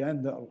the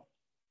handle.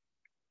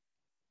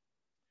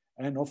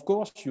 And of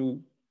course,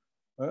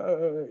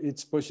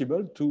 it's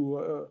possible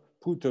to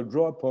put a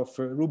drop of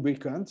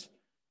lubricant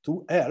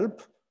to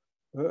help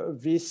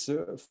this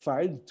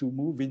file to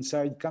move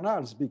inside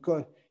canals,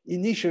 because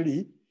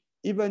initially,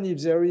 even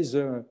if there is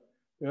a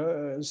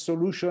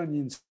solution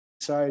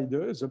inside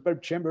the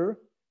pulp chamber,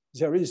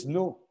 there is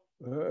no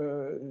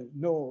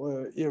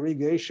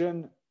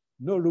irrigation,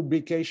 no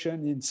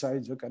lubrication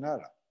inside the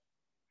canal.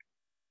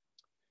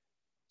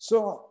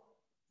 So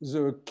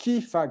the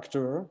key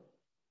factor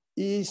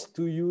is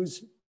to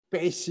use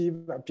passive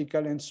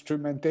apical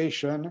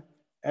instrumentation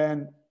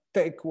and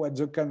take what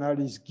the canal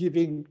is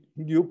giving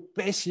you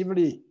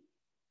passively.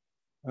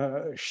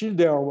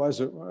 Schilder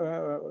was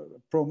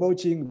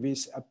promoting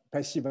this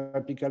passive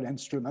apical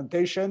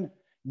instrumentation,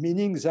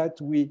 meaning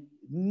that we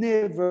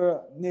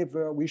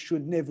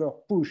should never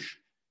push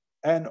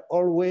and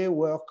always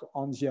work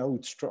on the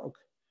outstroke.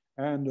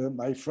 And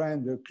my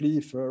friend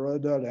Cliff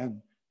Ruddle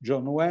and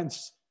John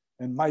Wentz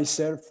and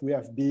myself, we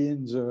have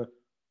been the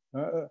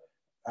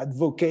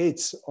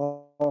advocates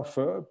of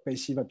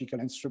passive apical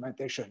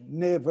instrumentation.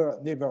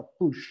 Never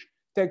push.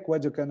 Take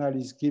what the canal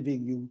is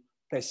giving you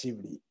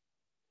passively.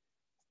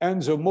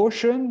 And the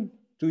motion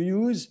to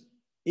use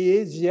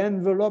is the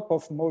envelope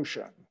of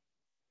motion.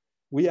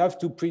 We have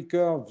to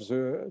pre-curve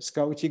the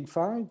scouting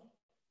file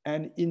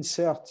and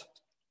insert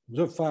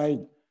the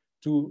file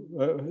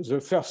to the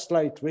first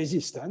light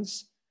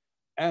resistance.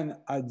 And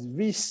at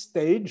this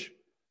stage,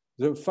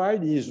 the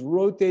file is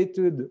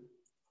rotated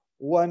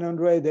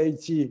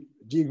 180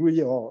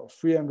 degree or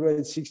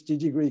 360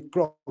 degree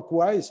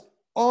clockwise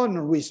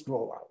on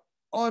withdrawal.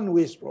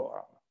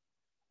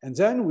 And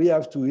then we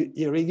have to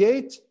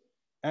irrigate.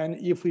 And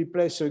if we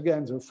place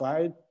again the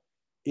file,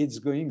 it's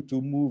going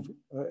to move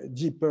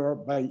deeper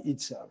by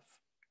itself.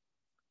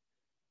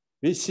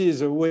 This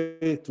is a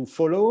way to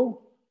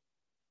follow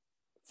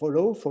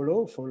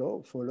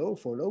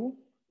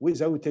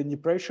without any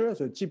pressure,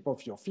 the tip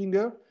of your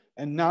finger.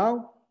 And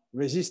now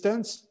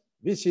resistance,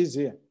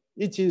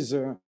 it is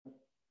an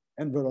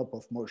envelope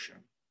of motion.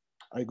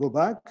 I go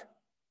back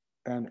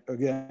and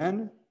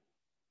again,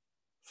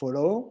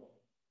 follow,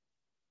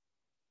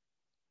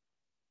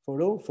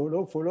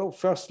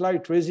 first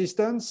light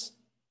resistance,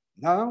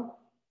 now,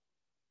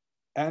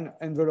 an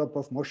envelope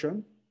of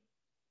motion,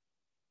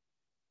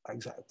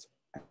 like that.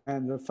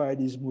 And the file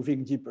is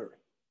moving deeper.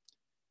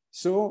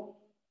 So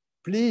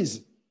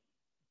please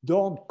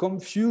don't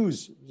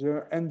confuse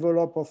the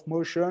envelope of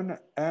motion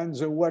and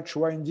the watch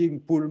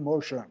winding pull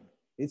motion.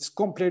 It's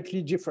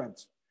completely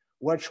different.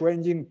 Watch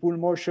winding pull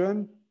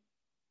motion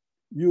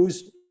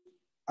use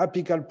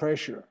apical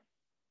pressure.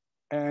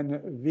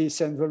 And this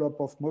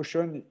envelope of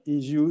motion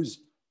is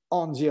used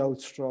on the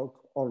outstroke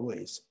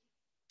always.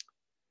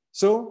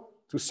 So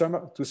to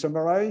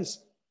summarize,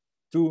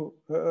 to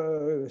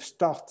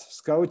start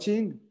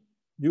scouting,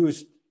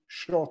 use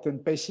short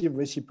and passive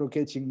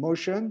reciprocating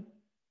motion.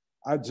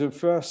 At the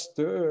first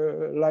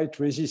light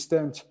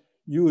resistant,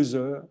 use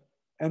an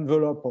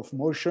envelope of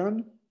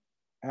motion,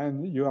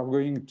 and you are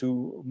going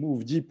to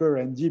move deeper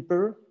and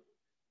deeper.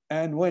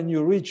 And when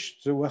you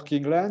reach the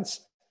working length,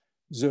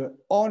 the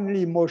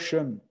only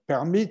motion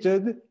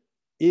permitted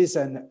is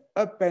an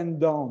up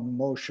and down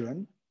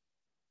motion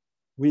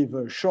with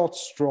a short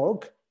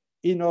stroke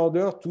in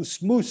order to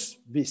smooth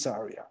this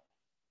area.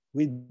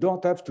 We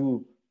don't have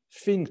to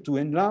think to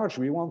enlarge,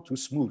 we want to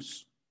smooth.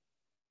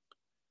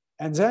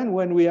 And then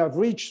when we have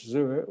reached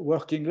the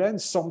working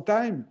length,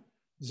 sometimes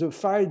the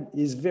file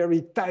is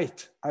very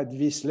tight at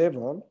this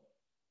level.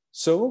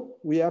 So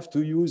we have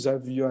to use,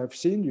 as you have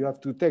seen, you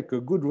have to take a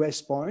good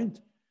rest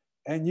point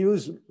and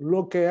use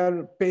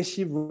local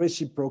passive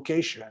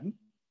reciprocation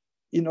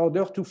in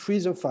order to free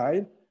the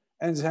file,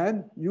 and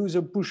then use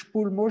a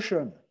push-pull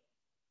motion.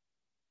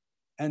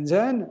 And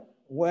then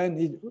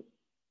when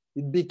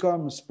it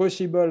becomes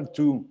possible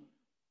to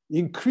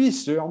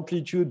increase the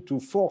amplitude to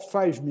 4 or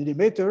 5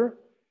 millimeters,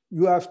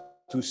 you have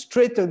to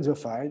straighten the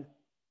file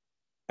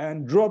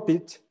and drop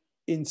it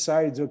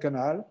inside the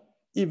canal,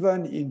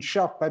 even in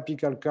sharp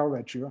apical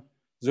curvature,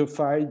 the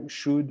file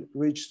should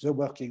reach the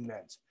working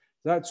length.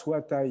 That's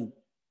what I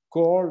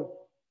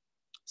call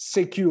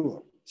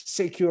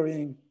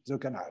securing the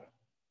canal,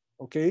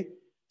 okay?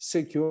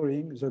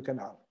 Securing the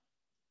canal.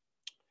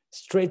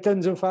 Straighten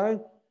the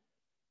file,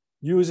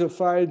 use a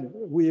file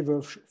with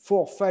a 4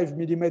 or 5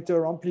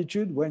 millimeter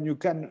amplitude. When you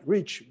can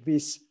reach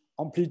this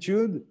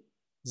amplitude,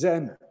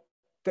 then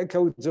take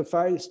out the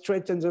file,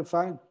 straighten the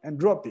file, and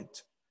drop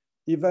it.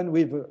 Even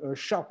with a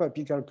sharp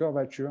apical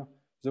curvature,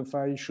 the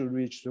file should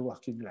reach the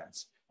working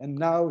length. And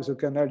now the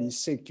canal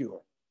is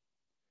secure.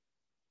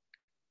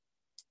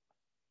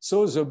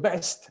 So the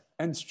best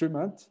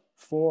instrument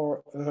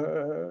for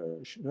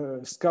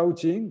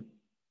scouting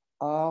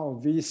are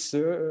this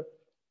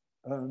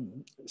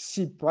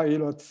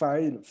C-pilot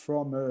file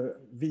from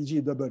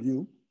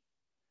VGW,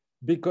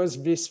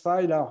 because these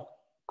files are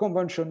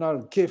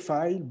conventional K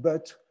file,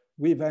 but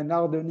with an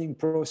hardening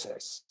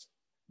process,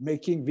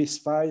 making this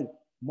file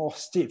more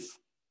stiff.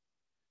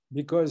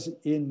 Because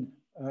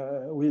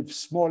with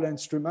small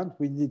instrument,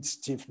 we need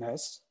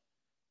stiffness,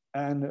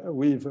 and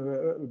with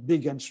a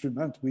big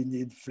instrument, we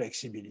need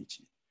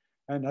flexibility.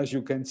 And as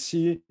you can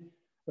see,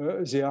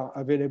 they are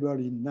available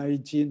in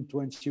 19,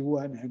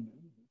 21, and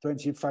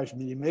 25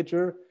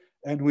 millimeter,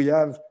 and we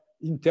have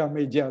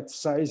intermediate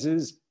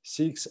sizes,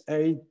 6,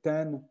 8,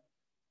 10,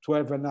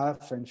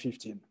 12.5, and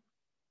 15.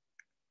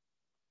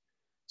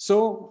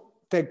 So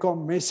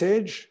take-home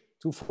message: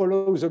 to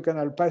follow the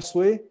canal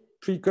pathway,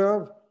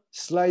 pre-curve,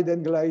 slide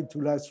and glide to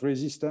last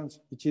resistance,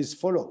 it is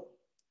follow.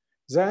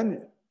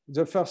 Then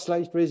the first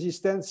slide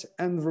resistance,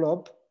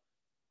 envelope,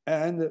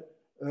 and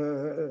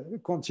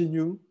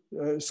continue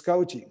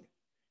scouting.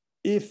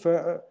 If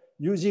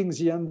using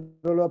the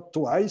envelope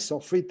twice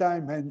or 3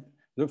 times and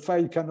the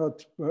file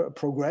cannot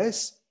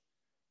progress,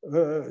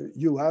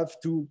 you have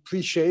to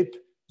pre-shape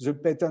the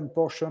pattern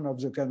portion of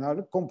the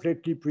canal,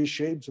 completely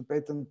pre-shape the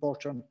pattern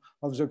portion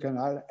of the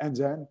canal, and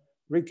then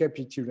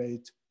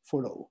recapitulate,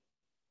 follow.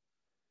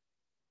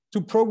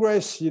 To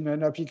progress in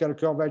an apical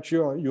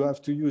curvature, you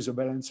have to use a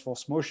balance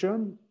force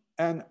motion,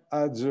 and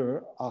at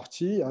the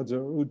RT, at the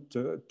root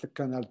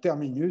canal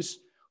terminus,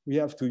 we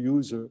have to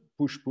use a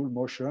push-pull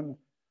motion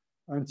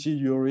until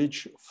you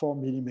reach 4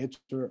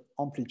 millimeter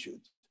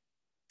amplitude.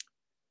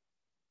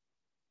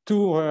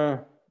 To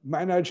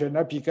manage an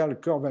apical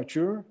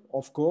curvature,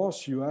 of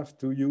course, you have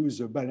to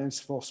use a balance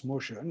force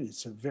motion.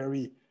 It's a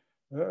very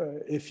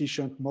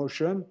efficient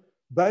motion,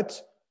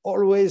 but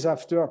always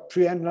after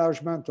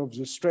pre-enlargement of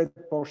the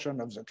straight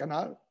portion of the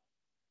canal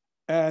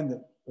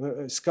and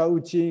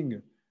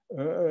scouting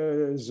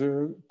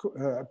the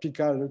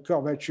apical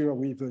curvature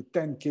with a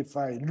 10 K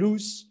file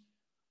loose,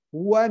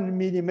 1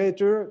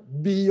 millimeter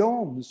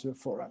beyond the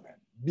foramen,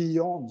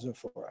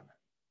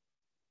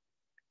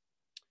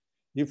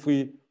 if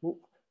we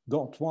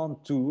don't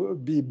want to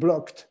be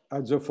blocked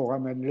at the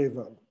foramen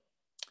level.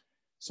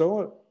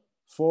 So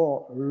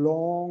for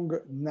long,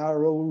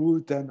 narrow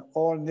root and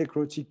all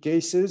necrotic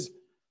cases,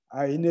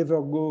 I never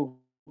go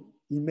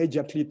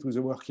immediately to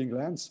the working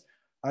length.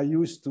 I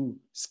used to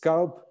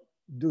scout,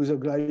 do the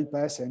glide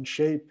path, and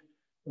shape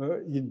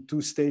in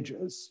 2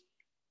 stages.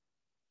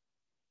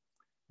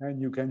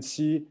 And you can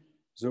see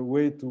the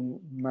way to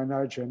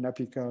manage an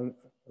apical,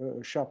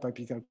 sharp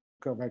apical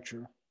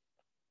curvature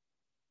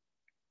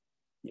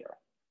here.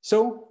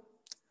 So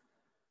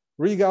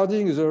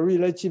regarding the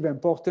relative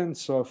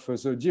importance of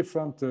the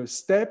different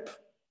steps,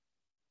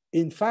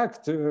 in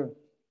fact,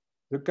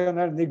 the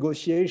canal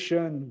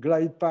negotiation,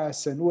 glide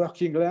path, and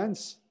working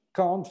length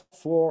count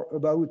for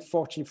about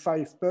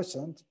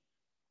 45%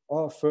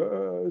 of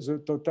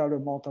the total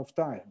amount of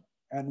time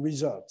and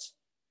results.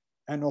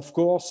 And of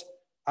course,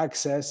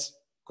 access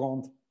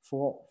count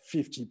for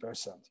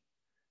 50%.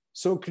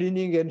 So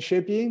cleaning and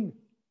shaping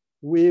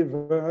with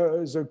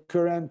the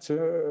current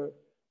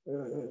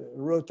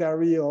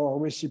rotary or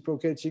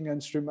reciprocating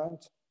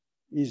instrument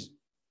is,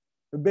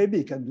 a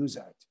baby can do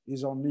that,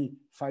 is only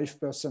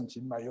 5%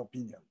 in my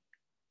opinion.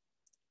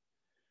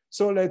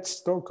 So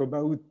let's talk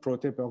about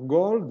Protaper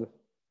Gold,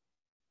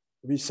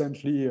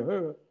 recently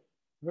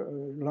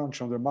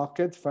launched on the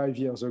market 5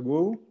 years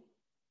ago.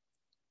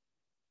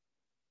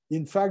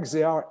 In fact,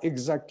 they are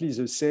exactly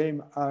the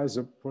same as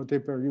a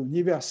Protaper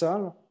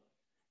Universal.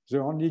 The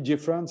only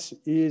difference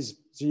is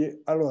the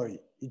alloy.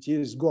 It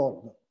is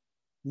gold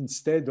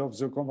instead of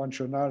the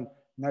conventional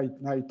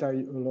night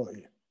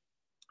alloy.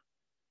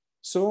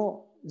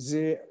 So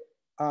they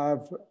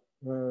have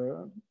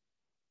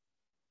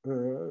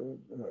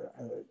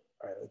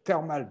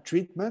thermal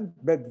treatment,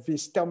 but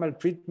this thermal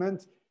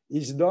treatment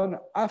is done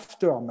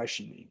after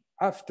machining.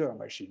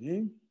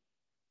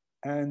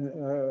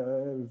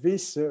 And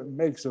this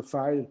makes the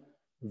file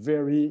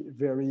very,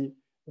 very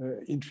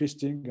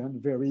interesting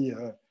and very,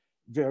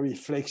 very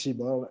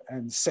flexible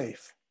and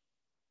safe.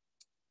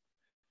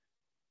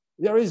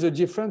 There is a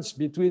difference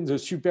between the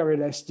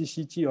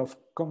superelasticity of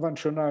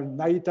conventional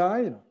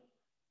nitrile,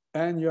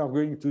 and you are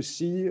going to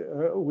see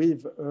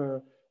with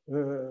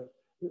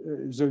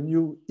the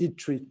new heat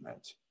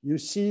treatment. You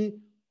see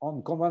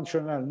on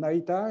conventional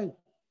night eye,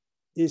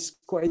 it's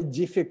quite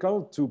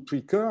difficult to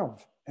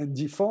pre-curve and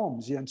deform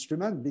the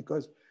instrument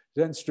because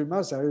the instrument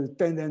has a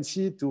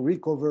tendency to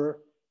recover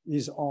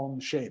its own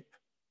shape.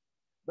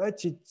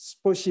 But it's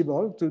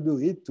possible to do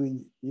it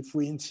if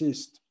we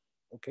insist,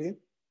 okay?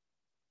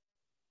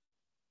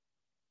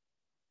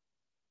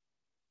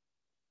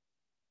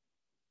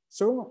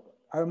 So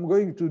I'm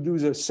going to do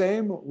the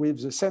same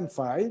with the same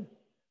file,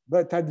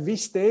 but at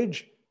this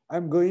stage,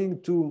 I'm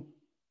going to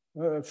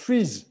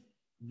freeze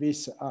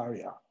this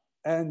area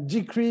and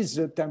decrease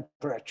the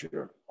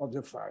temperature of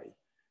the file.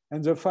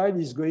 And the file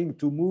is going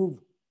to move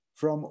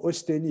from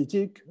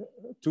austenitic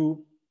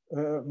to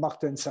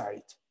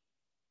martensite.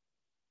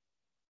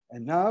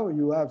 And now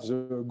you have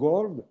the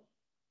gold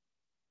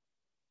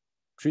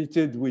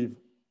treated with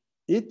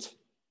it,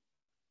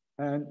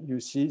 and you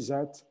see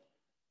that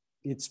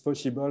it's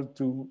possible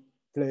to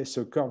place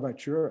a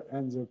curvature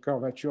and the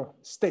curvature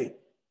stay.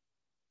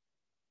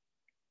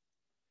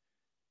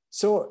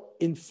 So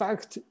in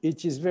fact,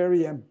 it is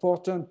very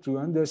important to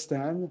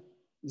understand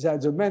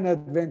that the main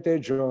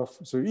advantage of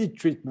the heat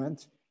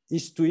treatment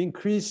is to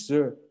increase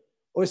the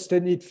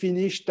austenite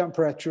finish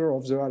temperature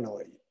of the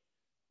alloy.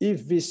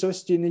 If this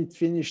austenite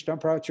finish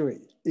temperature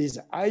is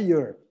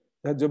higher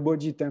than the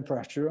body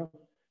temperature,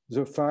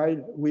 the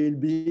file will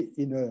be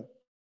in a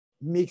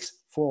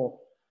mix for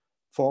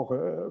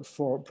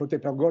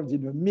Protaper Gold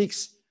in a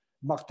mixed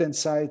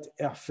martensite,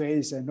 air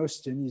phase, and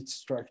austenite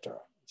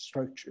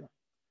structure.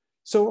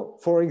 So,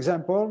 for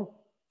example,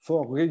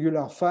 for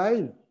regular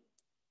file,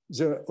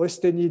 the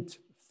austenite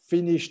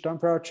finish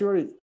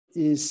temperature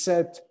is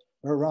set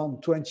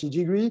around 20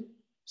 degrees,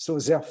 so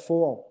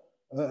therefore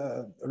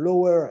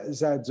lower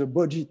than the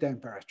body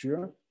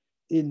temperature.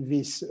 In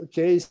this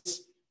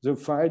case, the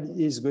file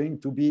is going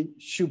to be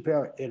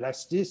super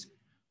elastic,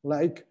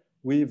 like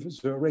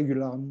with the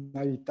regular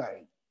night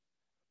eye.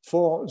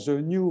 For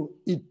the new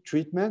heat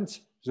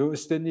treatment, the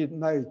austenite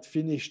night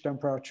finish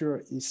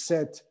temperature is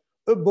set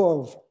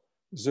above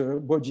the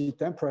body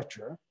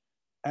temperature.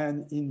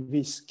 And in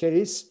this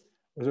case,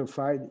 the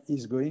file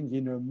is going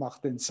in a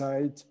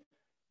martensite,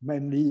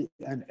 mainly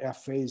an air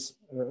phase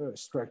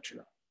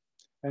structure,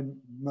 and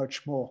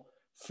much more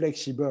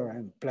flexible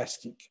and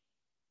plastic.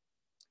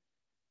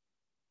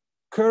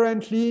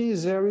 Currently,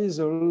 there is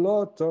a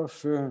lot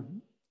of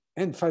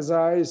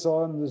emphasis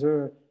on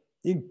the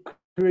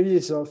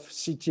increase of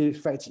cyclic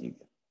fatigue.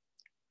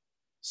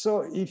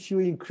 So if you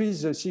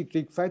increase the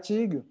cyclic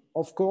fatigue,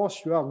 of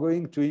course, you are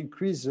going to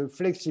increase the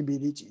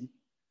flexibility,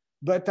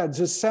 but at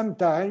the same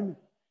time,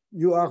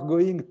 you are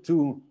going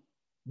to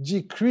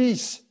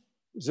decrease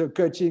the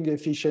cutting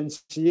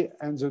efficiency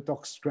and the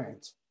torque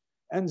strength.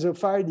 And the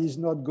file is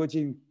not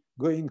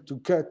going to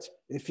cut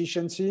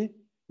efficiently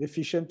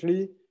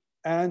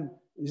and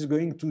is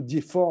going to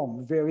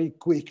deform very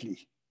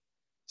quickly.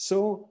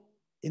 So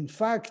in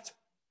fact,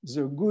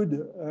 the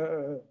good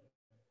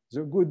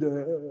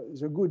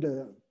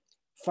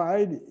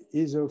file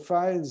is a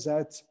file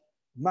that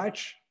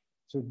match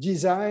the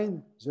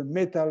design, the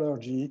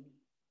metallurgy,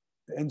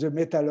 and the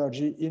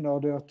metallurgy in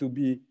order to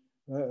be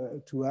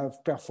to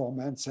have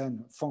performance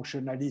and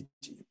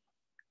functionality.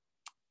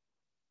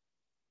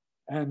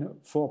 And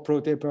for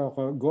Protaper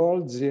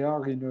Gold, they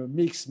are in a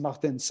mixed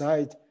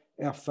martensite,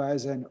 air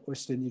phase, and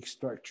austenitic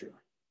structure.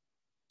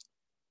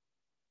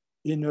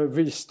 In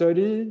this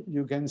study,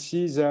 you can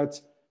see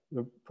that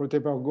the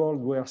Protaper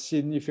Gold were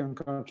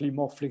significantly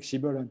more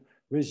flexible and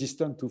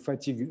resistant to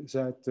fatigue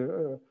than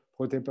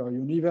Protaper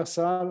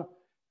Universal.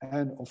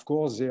 And of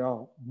course, they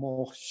are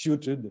more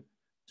suited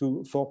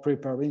for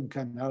preparing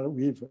canal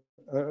with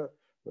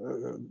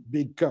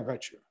big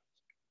curvature.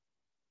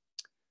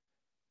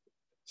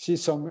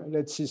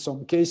 Let's see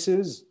some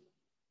cases: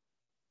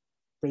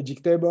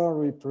 predictable,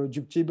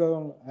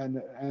 reproducible,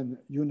 and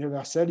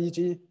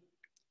universality.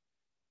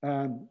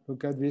 And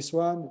look at this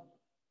one,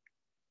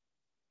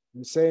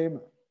 the same.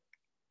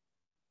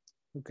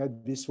 Look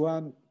at this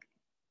one,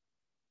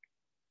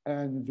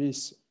 and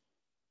this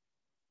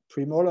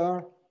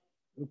premolar.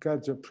 Look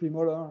at the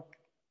premolar.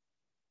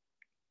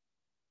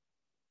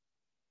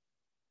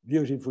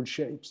 Beautiful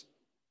shapes.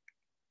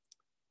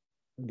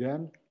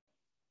 Again.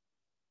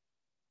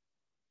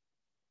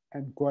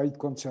 And quite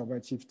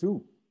conservative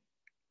too.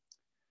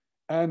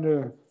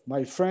 And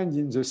my friend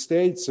in the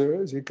States,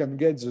 they can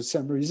get the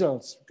same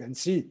results, you can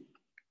see.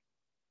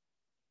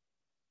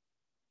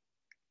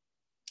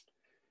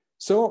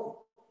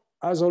 So,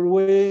 as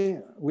always,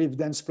 with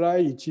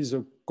Denseply, it is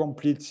a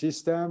complete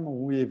system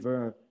with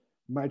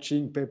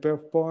matching paper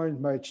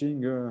point,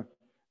 matching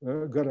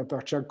gut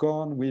aperture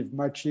cone, with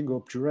matching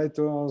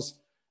obturators,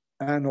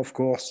 and of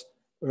course,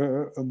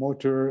 a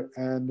motor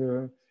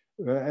and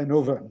an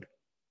oven.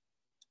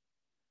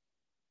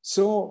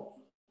 So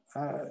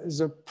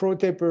the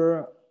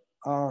Protaper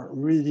are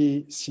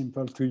really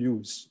simple to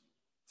use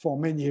for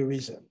many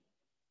reasons.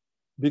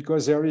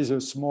 Because there is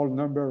a small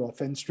number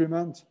of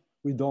instruments.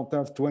 We don't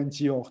have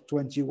 20 or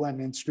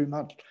 21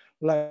 instruments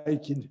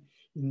like in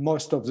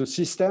most of the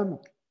system.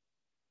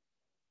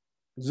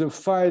 The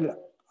files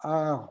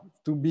are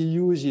to be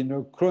used in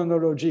a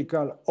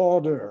chronological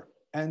order,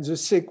 and the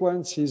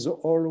sequence is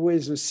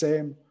always the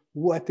same,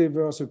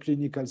 whatever the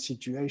clinical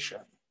situation,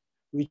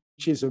 which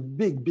is a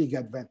big, big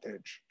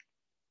advantage.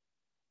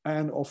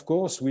 And of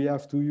course, we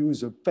have to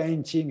use a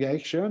painting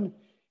action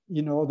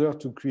in order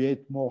to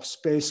create more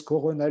space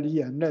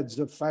coronally and let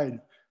the file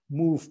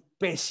move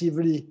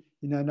passively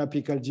in an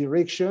apical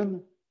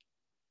direction.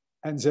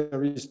 And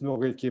there is no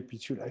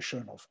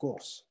recapitulation, of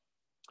course,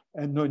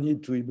 and no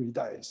need to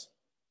hybridize.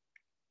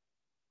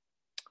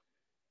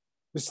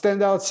 The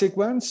standard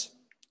sequence,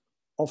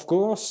 of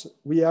course,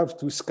 we have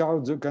to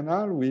scout the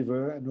canal with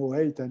an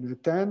 08 and a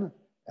 10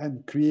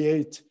 and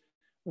create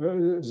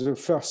the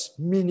first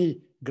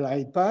mini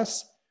glide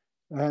path.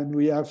 And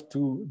we have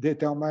to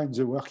determine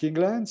the working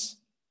length.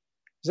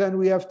 Then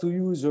we have to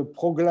use a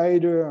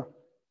ProGlider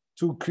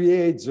to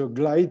create the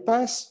glide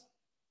path.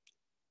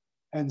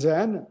 And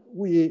then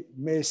we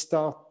may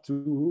start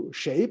to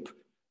shape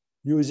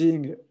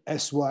using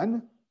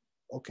S1,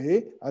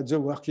 okay, at the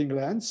working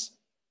length.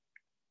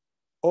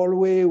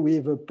 Always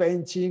with a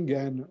painting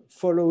and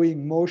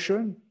following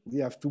motion. We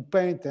have to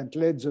paint and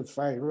let the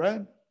file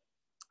run.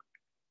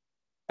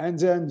 And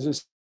then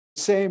the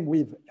same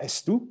with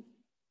S2,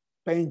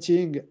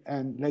 painting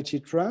and let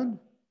it run.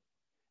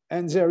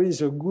 And there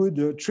is a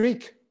good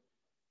trick.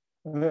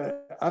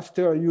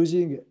 After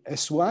using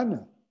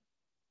S1,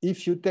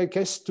 if you take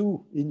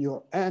S2 in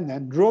your hand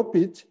and drop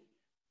it,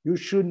 you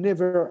should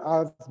never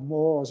have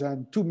more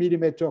than 2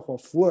 millimeters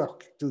of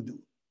work to do,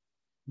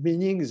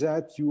 meaning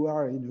that you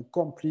are in a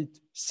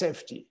complete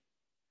safety,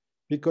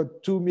 because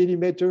 2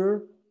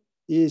 millimeters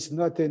is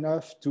not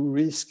enough to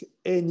risk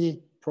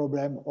any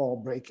problem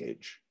or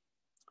breakage.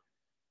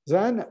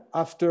 Then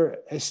after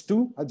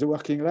S2 at the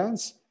working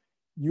length,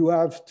 you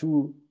have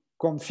to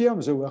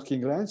confirm the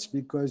working length,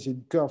 because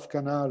in curved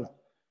canal,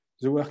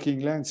 the working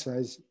length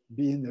has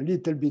been a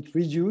little bit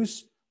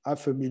reduced,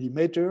 0.5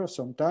 millimeter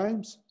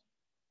sometimes.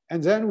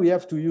 And then we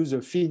have to use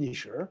a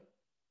finisher,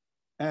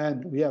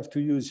 and we have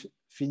to use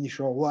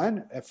finisher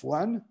 1,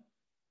 F1,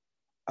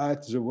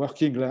 at the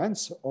working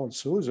length,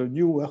 also the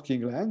new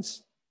working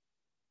length.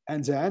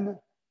 And then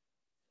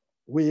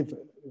with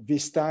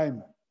this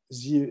time,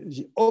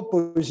 the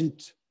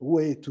opposite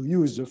way to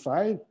use the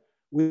file,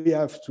 we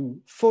have to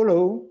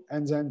follow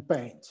and then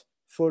paint,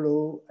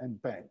 follow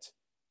and paint.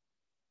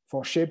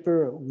 For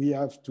shaper, we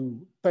have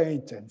to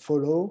paint and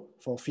follow.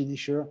 For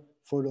finisher,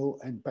 follow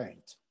and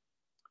paint.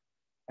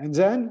 And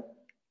then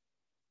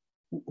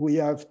we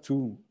have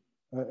to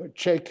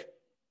check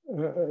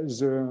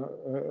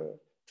to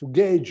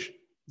gauge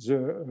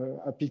the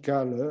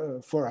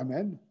apical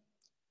foramen.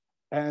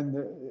 And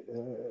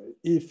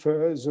if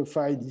the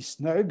file is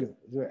snug,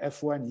 the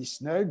F1 is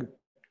snug,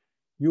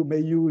 you may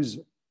use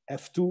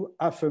F2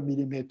 0.5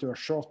 millimeter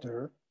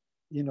shorter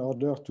in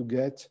order to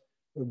get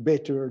a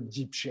better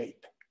deep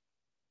shape.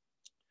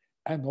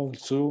 And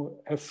also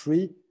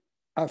F3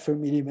 0.5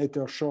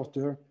 millimeter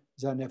shorter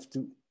than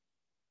F2.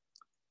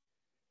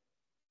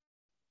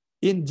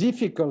 In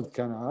difficult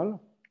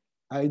canal,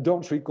 I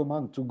don't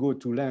recommend to go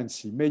to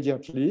length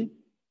immediately.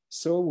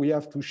 So we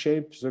have to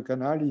shape the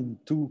canal in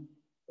 2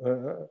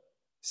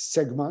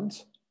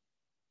 segments,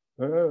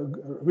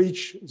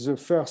 reach the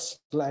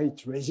first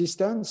light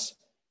resistance,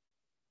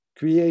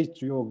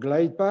 create your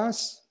glide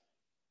path,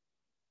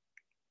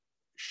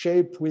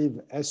 shape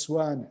with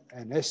S1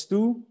 and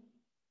S2,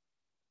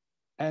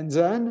 and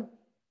then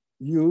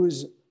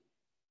use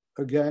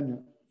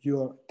again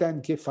your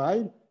 10K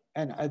file.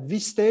 And at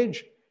this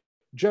stage,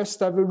 just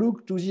have a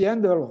look to the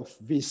handle of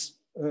this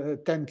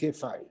 10K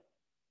file.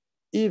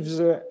 If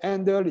the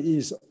handle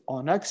is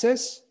on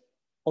axis,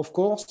 of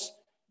course,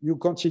 you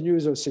continue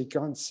the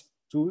sequence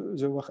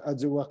to at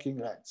the working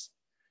length.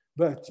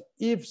 But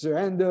if the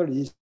handle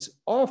is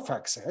off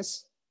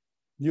axis,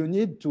 you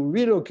need to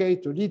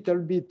relocate a little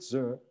bit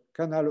the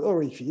canal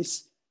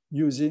orifice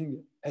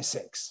using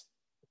SX.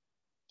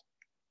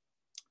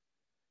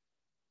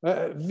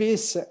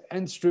 These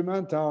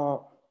instruments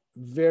are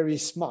very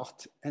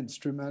smart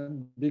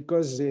instruments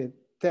because they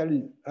tell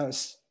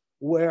us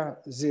where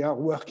they are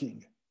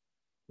working,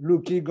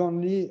 looking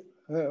only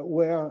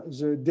where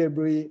the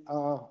debris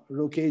are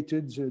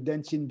located, the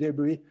dentin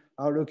debris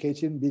are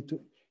located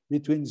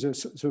between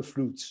the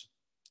flutes.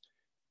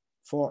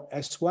 For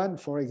S1,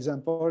 for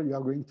example, you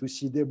are going to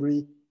see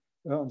debris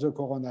on the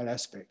coronal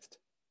aspect.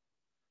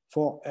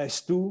 For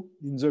S2,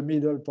 in the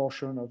middle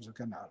portion of the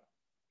canal.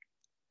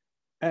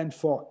 And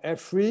for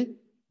F3,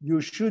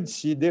 you should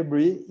see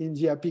debris in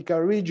the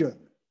apical region.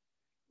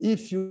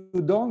 If you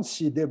don't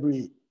see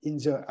debris in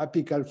the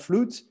apical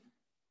flute,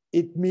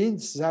 it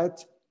means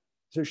that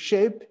the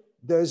shape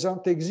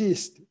doesn't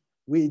exist.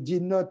 We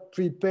did not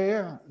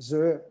prepare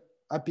the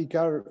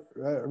apical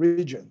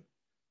region.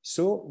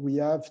 So we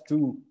have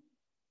to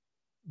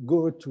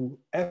go to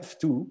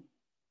F2,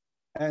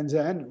 and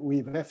then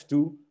with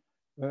F2,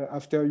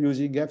 after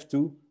using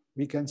F2,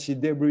 we can see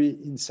debris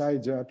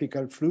inside the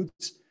apical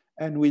flutes,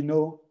 and we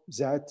know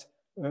that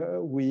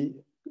we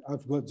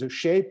have got the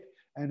shape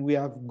and we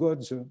have got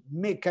the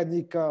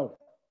mechanical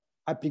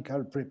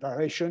apical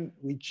preparation,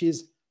 which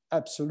is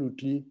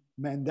absolutely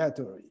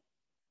mandatory.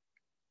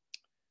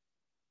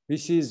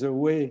 This is a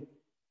way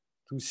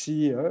to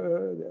see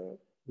the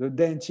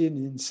dentin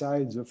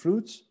inside the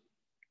flutes.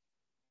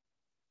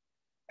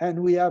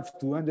 And we have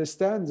to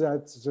understand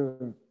that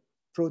the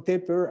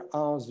Protaper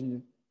are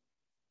the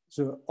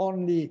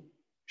only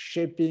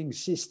shaping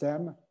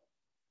system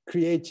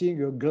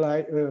creating a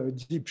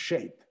deep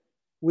shape,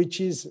 which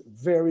is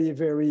very,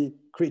 very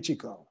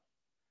critical.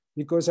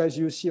 Because as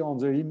you see on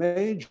the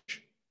image,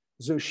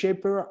 the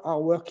shaper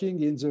are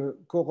working in the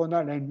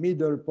coronal and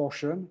middle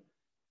portion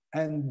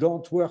and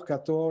don't work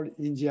at all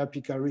in the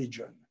apical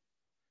region.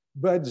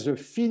 But the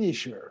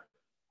finisher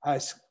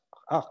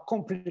are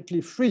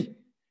completely free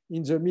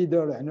in the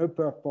middle and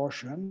upper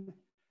portion,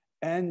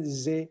 and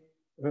they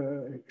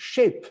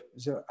shape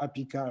the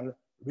apical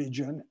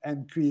region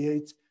and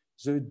create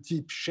the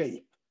deep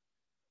shape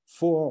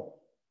for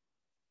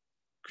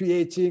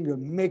creating a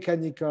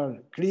mechanical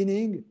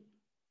cleaning,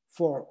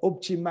 for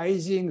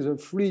optimizing the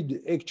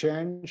fluid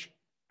exchange,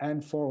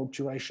 and for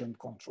obturation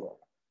control.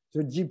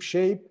 The deep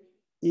shape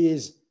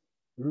is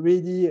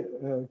really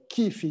a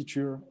key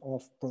feature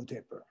of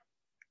Protaper.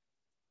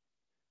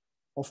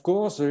 Of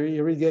course, the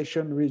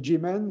irrigation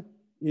regimen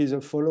is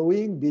the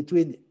following: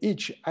 between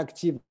each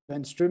active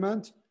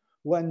instrument,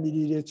 1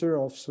 milliliter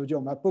of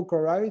sodium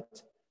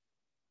hypochlorite,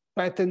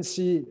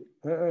 patency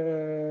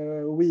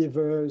with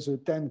the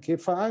 10K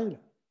file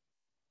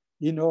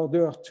in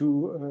order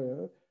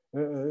to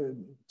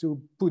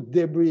put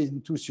debris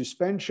into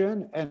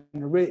suspension, and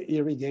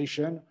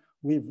re-irrigation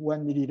with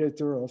 1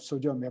 milliliter of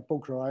sodium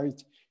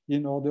hypochlorite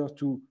in order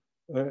to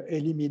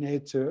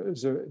eliminate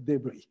the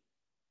debris.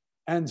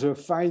 And the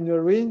final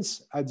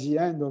rinse at the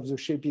end of the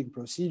shaping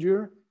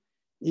procedure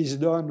is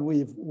done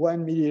with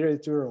 1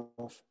 milliliter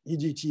of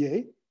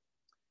EDTA,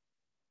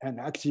 and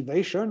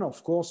activation,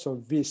 of course,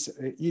 of this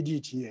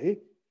EDTA.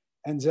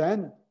 And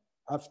then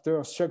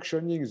after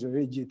suctioning the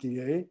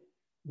EDTA,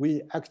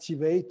 we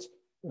activate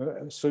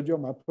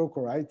sodium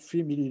hypochlorite,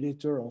 3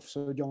 milliliter of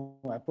sodium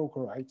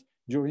hypochlorite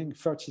during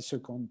 30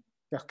 seconds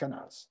per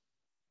canals.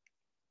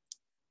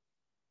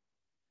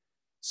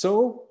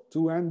 So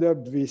to end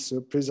up this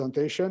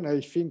presentation,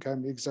 I think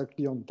I'm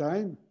exactly on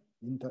time.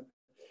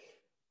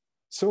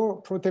 So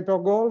Protaper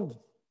Gold,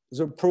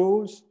 the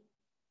pros,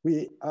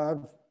 we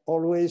have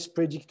always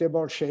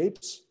predictable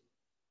shapes.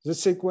 The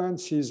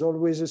sequence is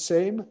always the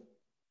same.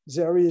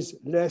 There is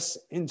less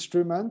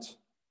instrument.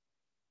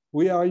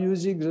 We are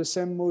using the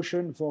same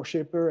motion for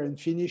shaper and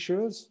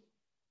finishers.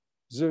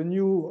 The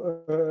new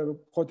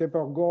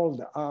Protaper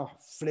Gold are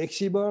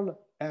flexible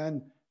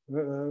and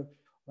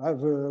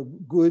have a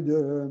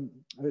good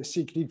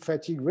cyclic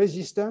fatigue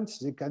resistance.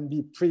 They can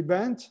be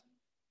pre-bent.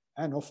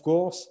 And of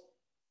course,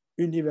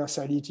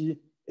 universality,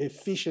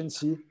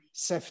 efficiency,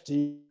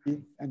 safety,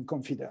 and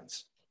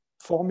confidence.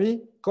 For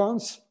me,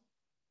 cons,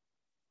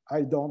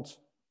 I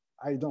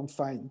don't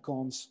find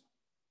cons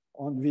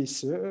on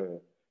this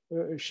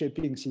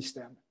shaping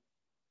system.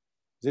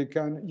 You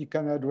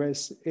can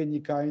address any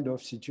kind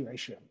of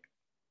situation.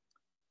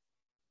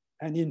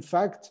 And in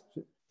fact,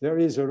 there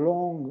is a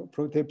long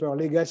Protaper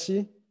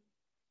legacy,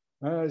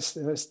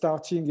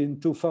 starting in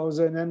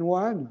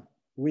 2001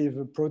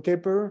 with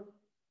Protaper.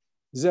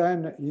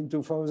 Then in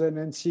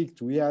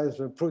 2006, we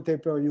have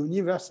Protaper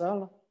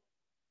Universal.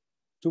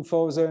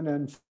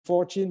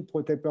 2014,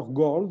 Protaper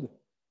Gold.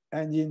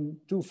 And in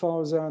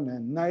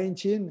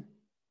 2019,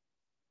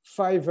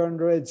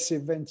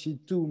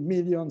 572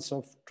 million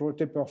of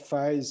Protaper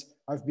files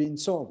have been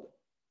sold.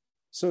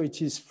 So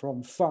it is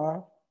from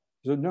far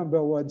the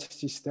 #1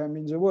 system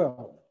in the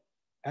world.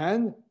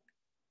 And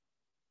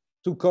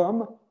to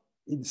come,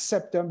 in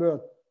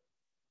September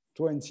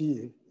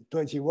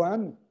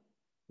 2021,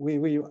 we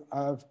will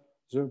have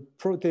the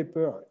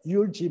Protaper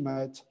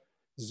Ultimate,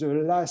 the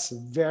last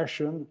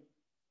version,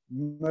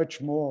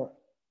 much more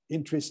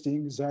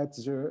interesting than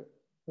the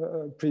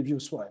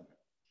previous one.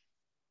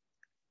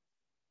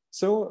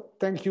 So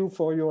thank you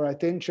for your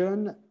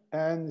attention,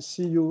 and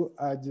see you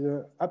at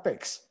the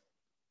Apex.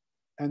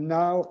 And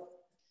now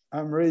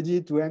I'm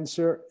ready to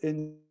answer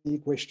any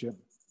question.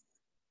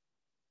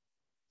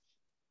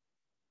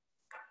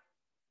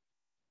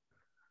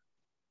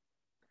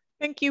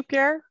 Thank you,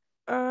 Pierre.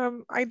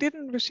 I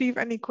didn't receive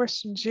any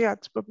questions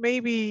yet, but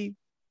maybe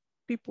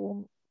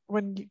people,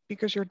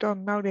 because you're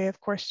done now, they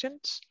have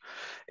questions.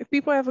 If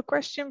people have a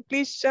question,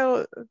 please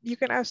you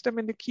can ask them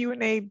in the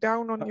Q&A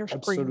down on your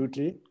screen.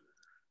 Absolutely.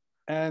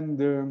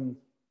 And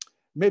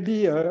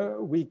maybe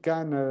we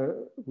can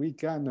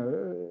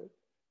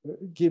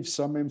give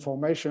some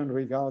information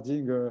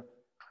regarding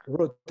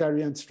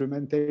rotary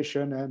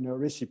instrumentation and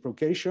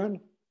reciprocation.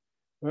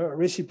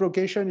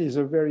 Reciprocation is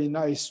a very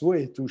nice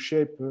way to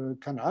shape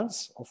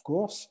canals, of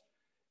course.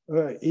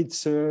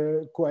 It's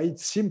quite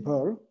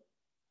simple,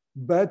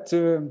 but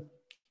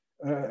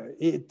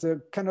it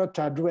cannot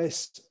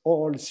address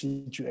all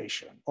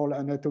situations, all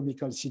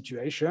anatomical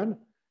situations.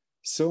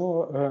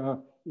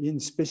 So in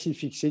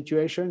specific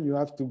situation, you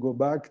have to go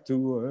back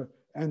to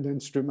hand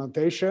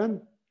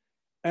instrumentation.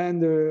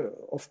 And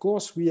of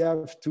course, we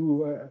have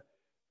to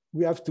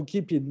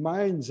keep in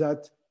mind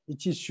that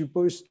it is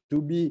supposed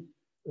to be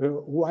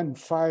one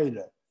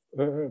file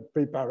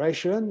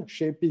preparation,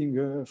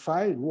 shaping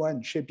file,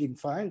 one shaping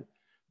file.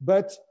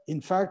 But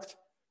in fact,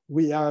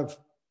 we have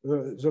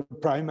the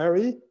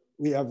primary,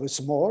 we have a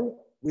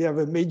small, we have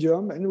a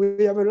medium, and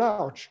we have a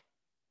large.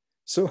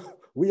 So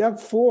we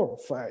have 4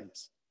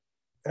 files.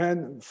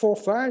 And 4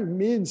 files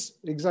means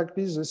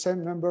exactly the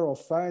same number of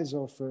files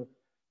of a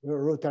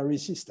rotary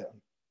system,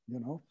 you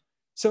know.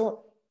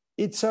 So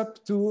it's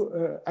up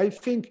to, I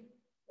think,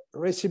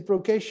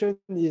 reciprocation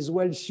is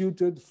well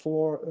suited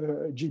for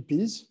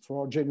GPs,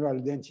 for general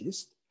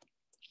dentists,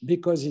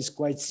 because it's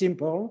quite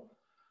simple.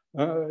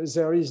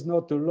 There is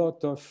not a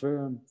lot of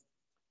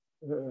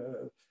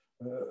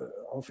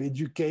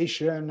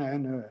education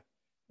and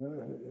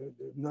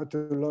not a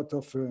lot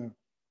of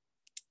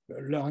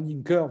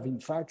learning curve, in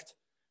fact.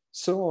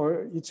 So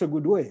it's a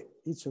good way.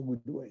 It's a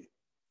good way.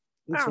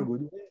 It's a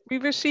good way. We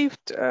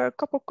received a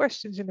couple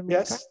questions in the meantime.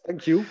 Yes,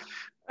 thank you.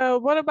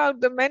 What about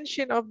the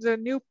mention of the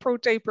new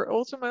Protaper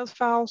Ultimate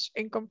files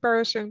in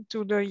comparison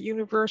to the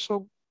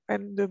Universal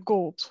and the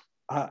Gold?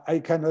 I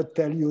cannot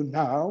tell you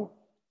now,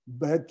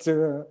 but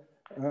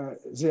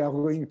they are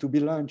going to be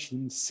launched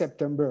in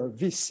September,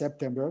 this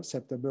September,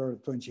 September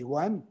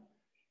 21.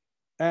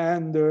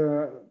 And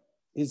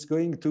it's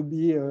going to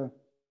be a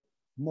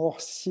more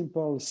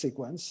simple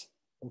sequence,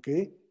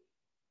 okay?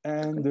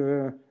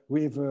 And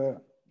with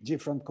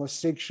different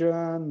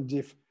cross-section,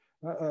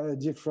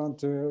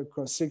 different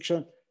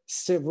cross-section,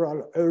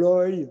 several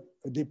alloy,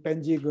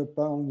 depending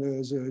upon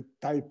the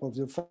type of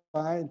the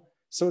file.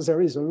 So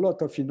there is a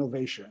lot of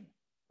innovation,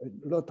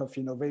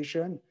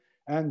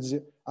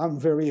 and I'm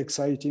very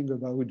excited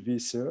about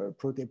this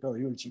Protaper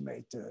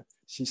Ultimate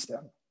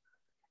system.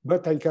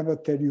 But I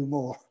cannot tell you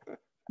more.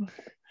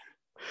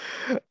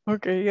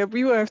 Okay, yeah,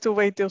 we will have to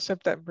wait till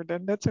September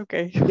then, that's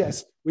okay.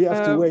 Yes, we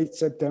have to wait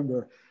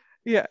September.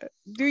 Yeah,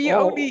 do you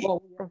only...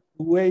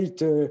 wait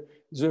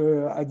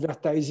the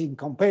advertising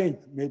campaign,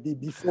 maybe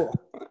before.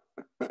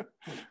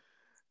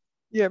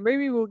 Yeah,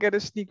 maybe we'll get a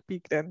sneak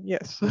peek then,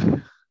 yes.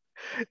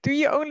 Do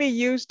you only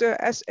use the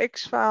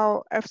SX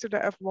file after the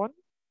F1?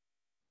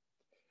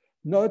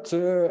 Not,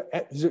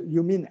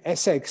 you mean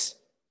SX?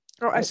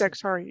 Oh, SX,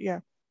 sorry,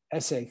 yeah.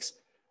 SX.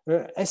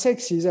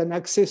 SX is an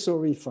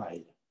accessory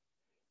file.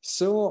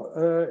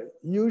 So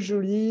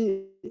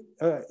usually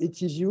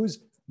it is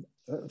used,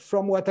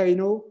 from what I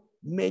know,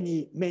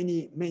 many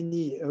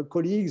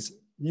colleagues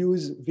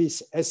use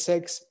this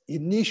SX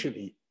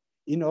initially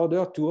in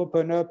order to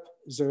open up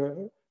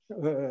the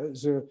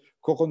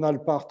coronal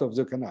part of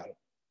the canal,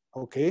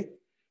 okay?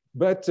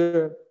 But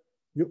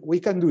we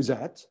can do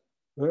that.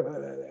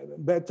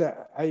 But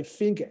I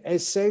think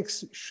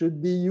SX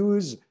should be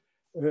used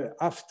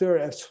after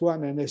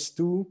S1 and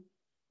S2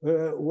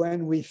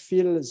 when we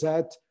feel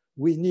that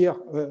we need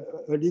a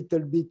little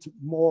bit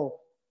more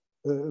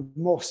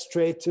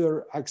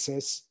straighter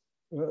access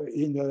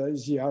in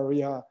the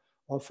area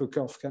of a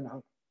curved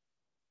canal.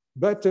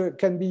 But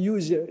can be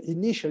used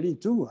initially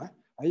too.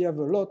 I have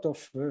a lot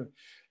of,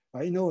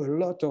 I know a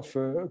lot of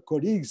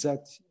colleagues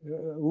that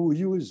who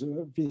use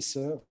this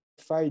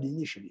file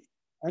initially,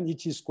 and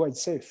it is quite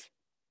safe,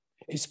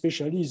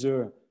 especially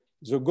the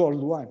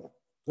gold one.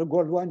 The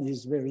gold one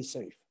is very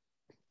safe.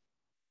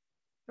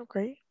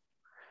 Okay.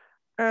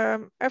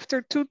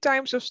 After 2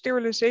 times of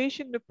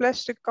sterilization, the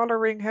plastic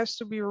coloring has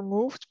to be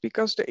removed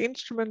because the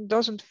instrument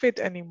doesn't fit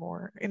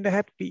anymore in the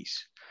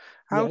headpiece.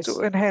 How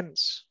to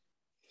enhance?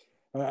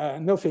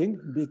 Nothing,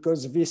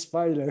 because this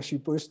file is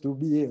supposed to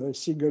be a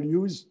single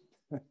use.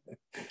 Okay.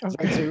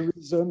 That's the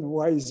reason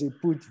why they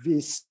put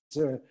this,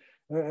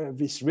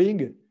 this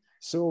ring.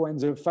 So when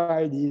the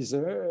file is,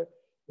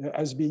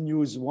 has been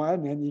used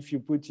one, and if you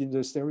put in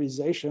the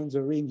sterilization,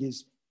 the ring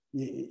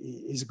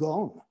is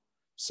gone.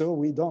 So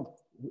we don't.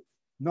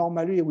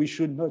 Normally, we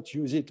should not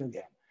use it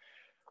again.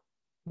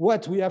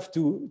 What we have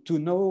to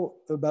know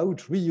about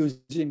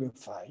reusing a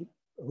file,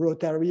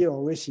 rotary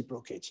or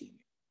reciprocating.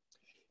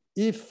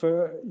 If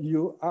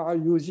you are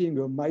using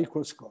a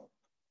microscope,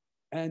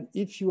 and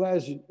if you are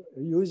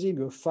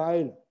using a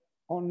file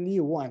only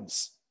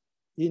once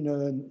in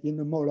a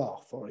molar,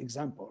 for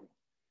example,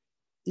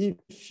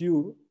 if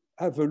you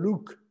have a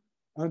look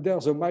under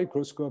the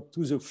microscope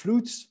to the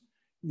flutes,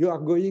 you are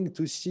going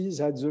to see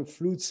that the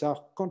flutes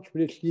are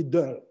completely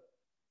dull.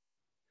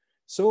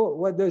 So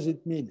what does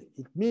it mean?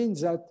 It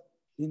means that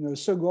in a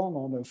second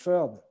or a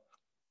third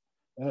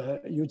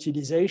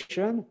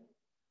utilization,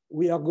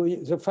 we are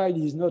going, the file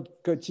is not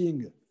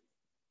cutting,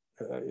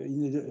 has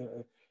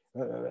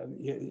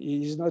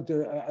not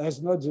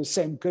the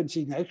same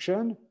cutting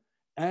action,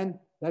 and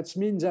that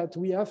means that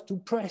we have to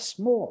press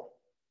more.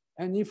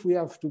 And if we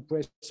have to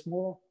press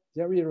more,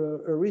 there is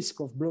a risk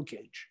of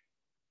blockage.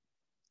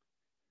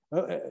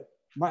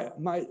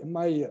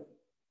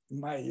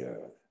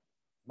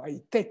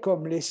 My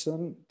take-home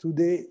lesson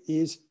today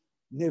is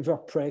never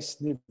press,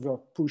 never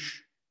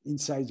push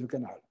inside the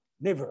canal.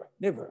 Never,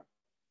 never.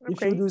 Okay.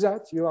 If you do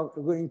that, you are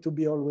going to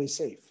be always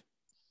safe.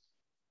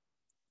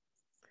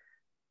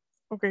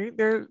 Okay,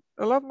 there are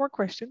a lot more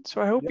questions,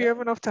 so I hope you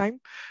have enough time.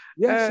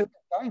 Yes,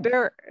 time.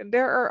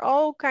 There are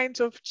all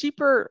kinds of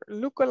cheaper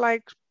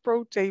lookalike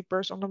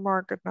Protapers on the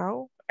market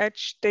now.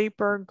 Edge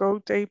taper, Go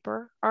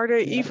taper. Are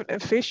they even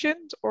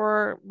efficient,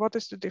 or what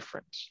is the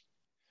difference?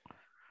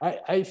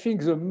 I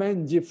think the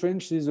main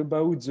difference is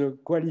about the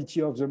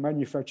quality of the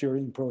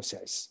manufacturing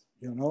process,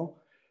 you know.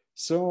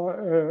 So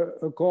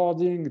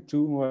according to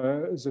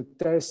the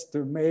test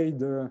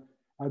made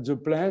at the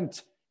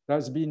plant, it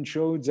has been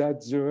shown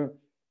that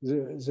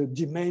the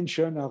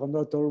dimensions are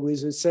not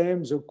always the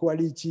same. The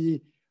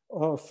quality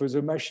of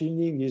the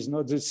machining is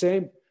not the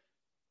same.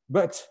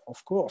 But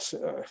of course,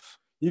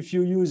 if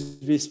you use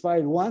this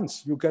file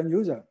once, you can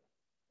use them.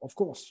 Of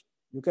course,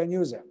 you can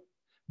use them.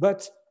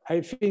 But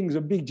I think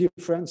the big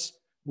difference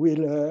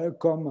will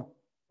come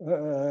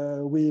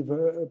with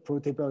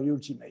Protaper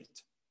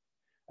Ultimate.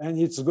 And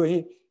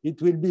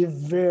it will be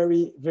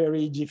very,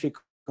 very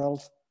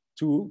difficult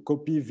to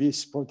copy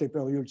this Protaper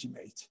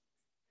Ultimate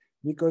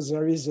because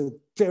there is a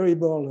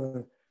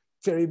terrible,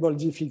 terrible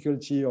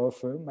difficulty of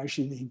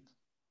machining.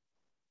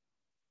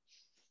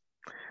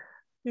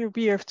 Yeah,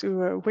 we have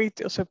to wait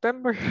till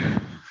September.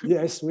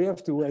 Yes, we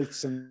have to wait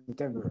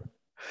September.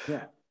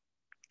 Yeah.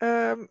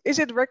 Is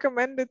it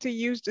recommended to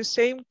use the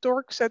same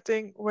torque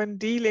setting when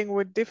dealing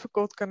with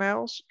difficult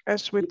canals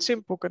as with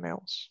simple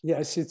canals?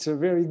 Yes, it's a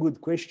very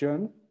good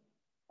question.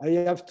 I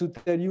have to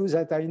tell you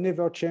that I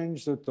never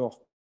change the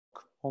torque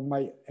on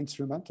my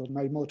instrument, on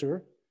my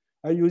motor.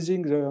 I'm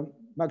using the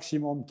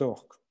maximum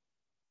torque,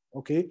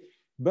 okay?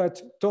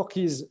 But torque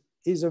is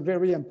a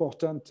very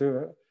important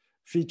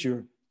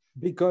feature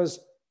because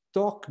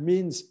torque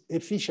means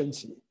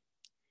efficiency.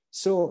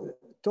 So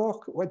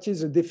torque, what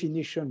is the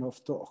definition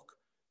of torque?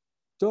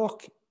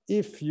 Torque,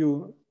 if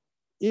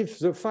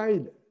the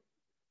file,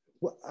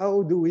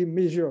 how do we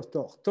measure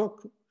torque?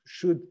 Torque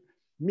should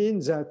mean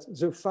that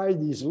the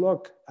file is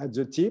locked at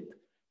the tip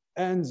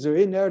and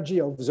the energy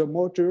of the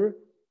motor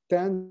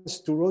tends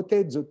to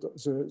rotate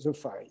the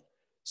file.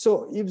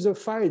 So if the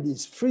file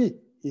is free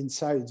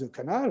inside the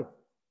canal,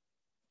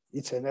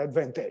 it's an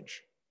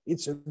advantage.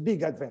 It's a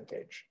big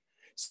advantage.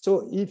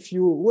 So if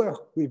you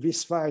work with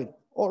this file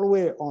all the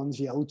way on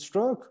the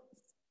outstroke,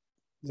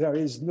 there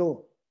is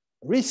no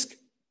risk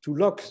to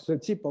lock the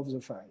tip of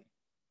the file,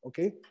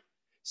 okay?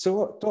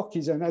 So torque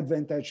is an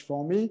advantage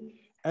for me,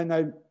 and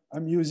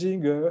I'm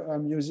using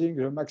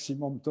a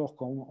maximum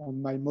torque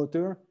on my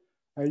motor.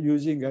 I'm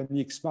using an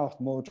X-Smart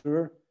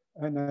motor,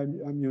 and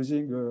I'm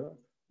using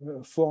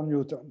 4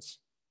 newtons.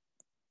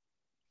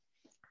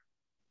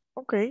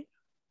 Okay.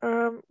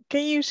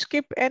 Can you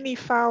skip any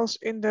files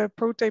in the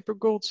Protaper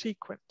Gold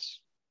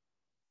sequence?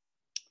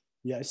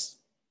 Yes.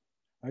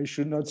 I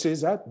should not say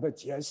that,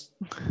 but yes.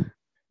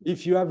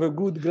 If you have a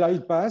good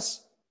glide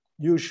path,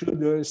 you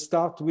should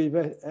start with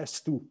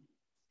S2,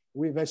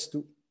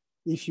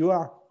 if you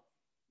are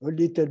a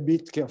little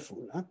bit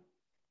careful, huh?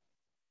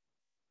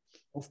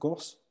 Of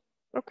course.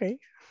 Okay.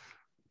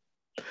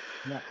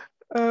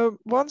 Yeah.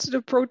 Once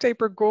the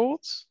Protaper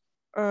Gold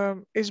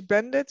is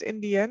bended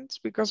in the end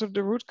because of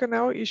the root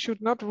canal, you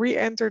should not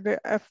re-enter the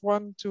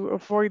F1 to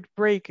avoid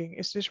breaking.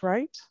 Is this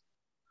right?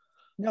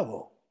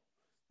 No,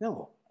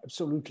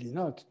 absolutely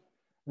not.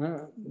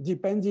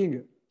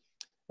 Depending,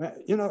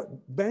 you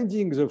know,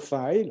 bending the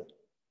file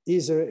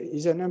is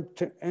an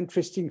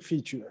interesting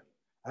feature.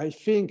 I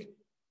think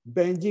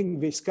bending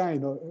this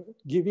kind of,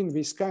 giving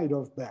this kind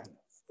of bend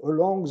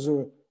along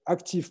the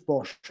active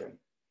portion,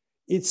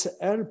 it's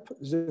help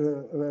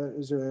the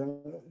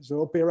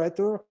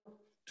operator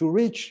to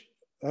reach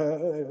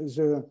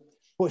the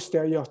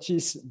posterior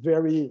teeth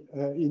very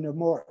in a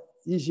more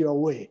easier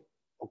way,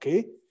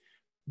 okay?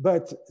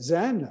 But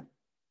then,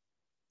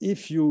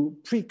 if you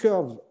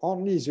pre-curve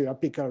only the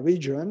apical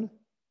region,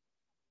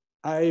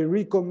 I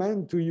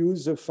recommend to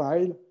use the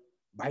file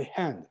by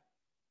hand,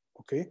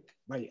 okay?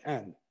 By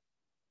hand.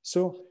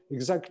 So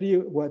exactly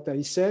what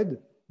I said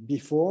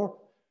before,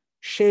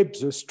 shape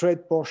the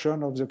straight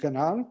portion of the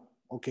canal,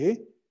 okay?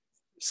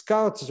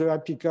 Scout the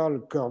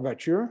apical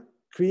curvature,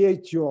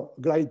 create your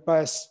glide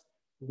path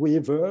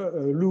with a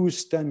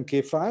loose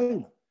 10K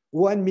file,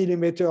 1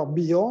 millimeter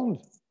beyond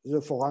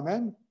the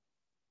foramen,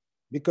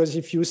 because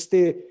if you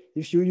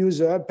use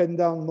the up and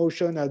down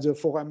motion at the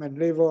foramen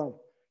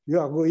level, you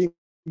are going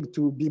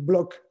to be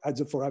blocked at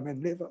the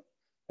foramen level,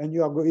 and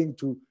you are going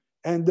to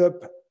end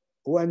up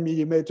 1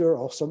 millimeter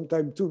or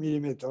sometimes 2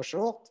 millimeters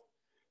short.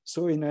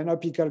 So in an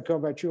apical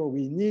curvature,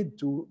 we need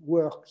to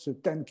work the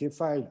 10K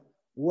file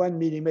 1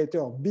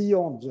 millimeter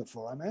beyond the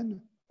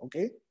foramen,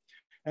 okay?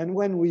 And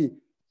when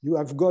you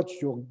have got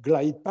your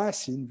glide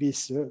path in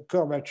this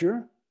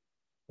curvature,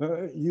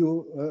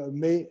 you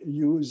may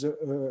use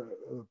a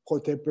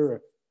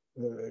Protaper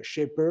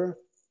shaper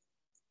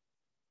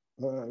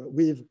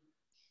with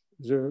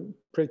the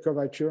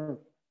pre-curvature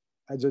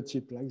at the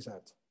tip like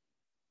that,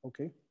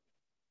 okay?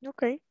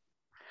 Okay.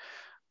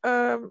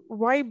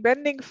 Why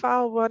bending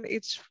file when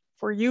it's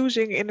for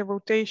using in a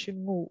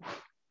rotation move?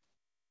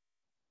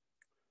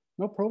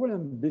 No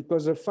problem,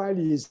 because the file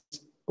is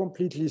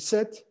completely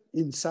set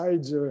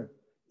inside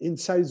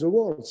the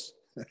walls.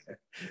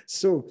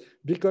 So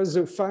because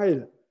the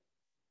file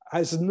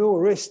has no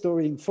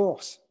restoring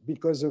force,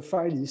 because the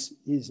file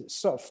is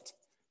soft,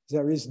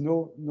 there is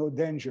no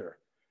danger.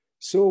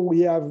 So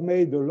we have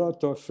made a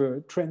lot of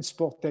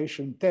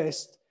transportation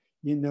tests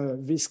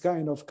in this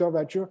kind of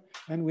curvature,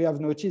 and we have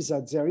noticed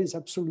that there is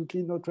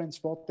absolutely no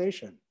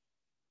transportation,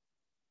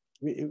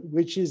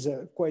 which is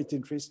quite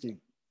interesting.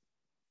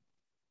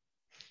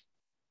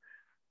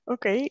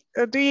 Okay,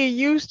 do you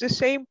use the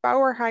same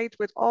power height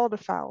with all the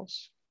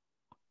files?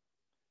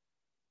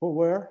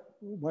 Power?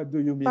 What do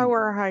you mean?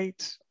 Power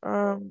height.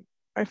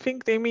 I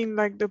think they mean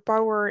like the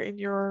power in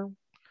your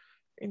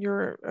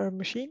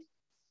machine.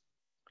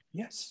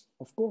 Yes,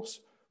 of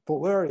course.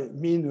 Power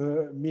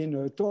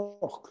mean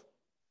torque.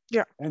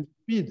 Yeah. And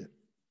speed.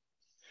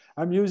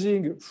 I'm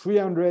using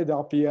 300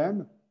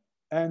 RPM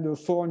and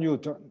 4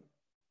 Newton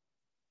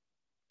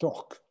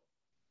torque.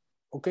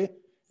 Okay,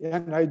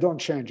 and I don't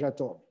change at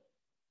all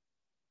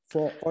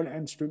for all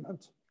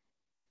instruments.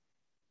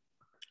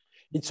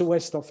 It's a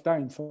waste of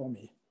time for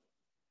me.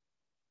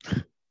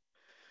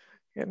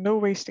 Yeah, no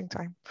wasting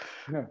time.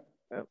 No.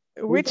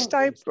 Which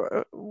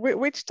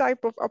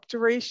type of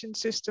obturation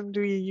system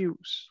do you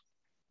use?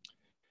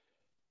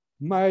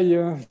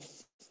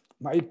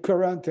 My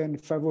current and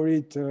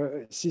favorite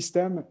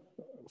system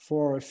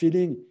for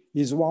filling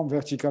is warm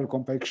vertical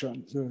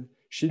compaction, the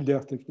Schilder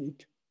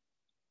technique.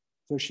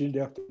 The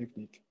Schilder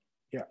technique,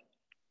 yeah.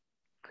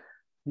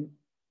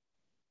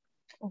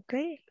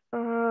 Okay.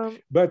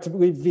 But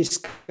with this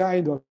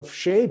kind of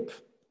shape,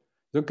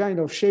 the kind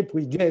of shape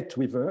we get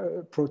with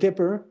a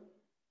Protaper,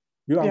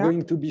 you are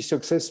going to be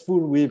successful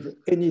with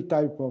any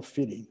type of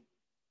filling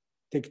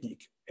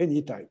technique,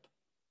 any type.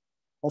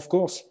 Of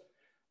course,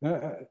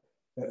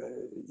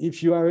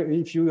 if you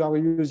are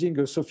using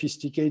a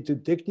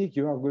sophisticated technique,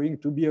 you are going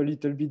to be a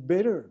little bit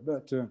better.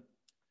 But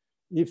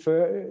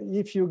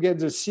if you get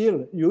the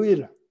seal, you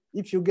will.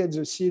 If you get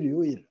the seal, you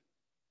will.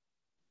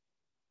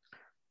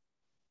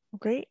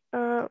 Okay.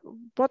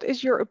 What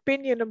is your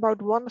opinion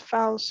about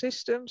one-file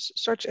systems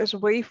such as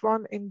Wave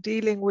 1 in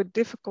dealing with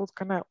difficult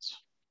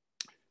canals?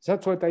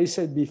 That's what I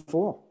said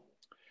before.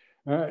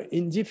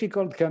 In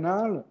difficult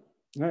canal,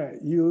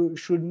 you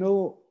should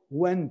know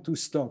when to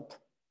stop,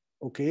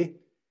 okay?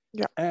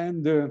 Yeah.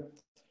 And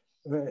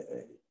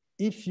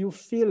if you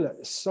feel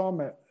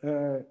some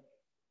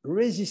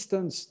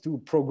resistance to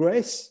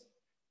progress,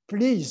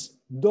 please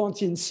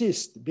don't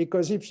insist,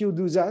 because if you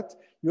do that,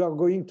 you are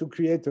going to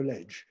create a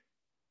ledge.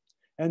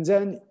 And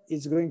then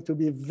it's going to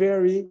be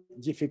very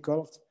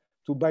difficult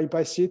to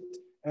bypass it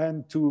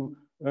and to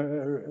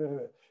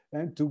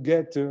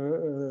get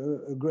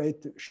a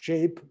great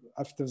shape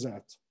after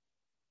that.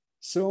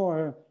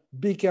 So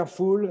be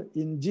careful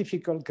in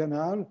difficult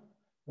canal.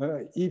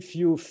 If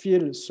you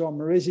feel some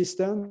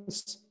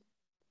resistance,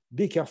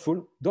 be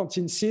careful, don't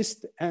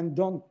insist, and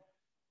don't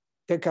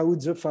take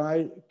out the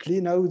file,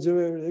 clean out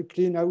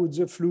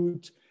the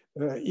flute,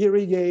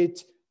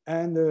 irrigate,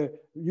 and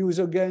use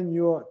again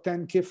your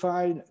 10K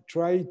file.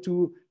 Try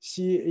to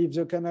see if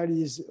the canal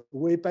is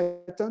way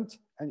patent,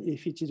 and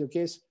if it is the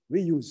case,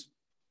 reuse.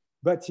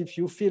 But if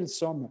you feel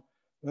some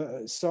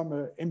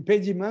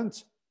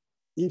impediment,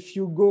 if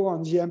you go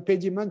on the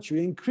impediment, you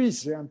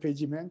increase the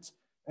impediment,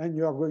 and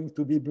you are going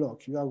to be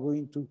blocked. You are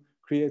going to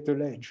create a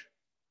ledge.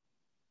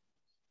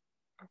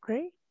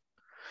 Okay.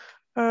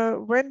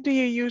 When do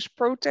you use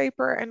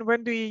Protaper and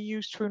when do you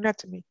use True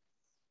Anatomy?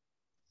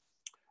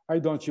 I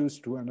don't use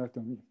True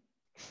Anatomy.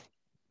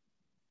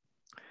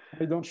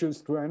 I don't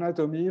use True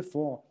Anatomy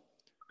for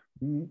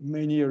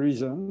many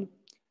reasons.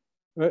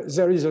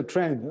 There is a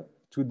trend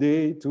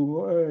today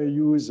to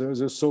use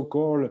the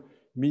so-called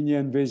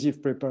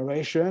mini-invasive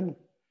preparation.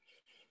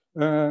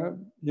 You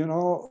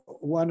know,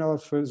 one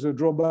of the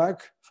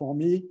drawbacks for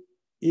me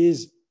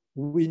is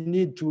we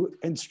need to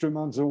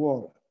instrument the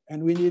wall,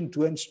 and we need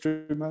to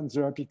instrument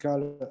the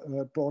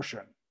apical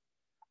portion.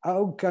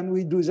 How can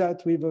we do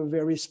that with a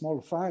very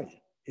small file?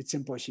 It's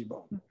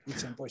impossible.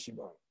 It's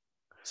impossible.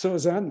 So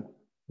then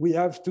we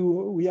have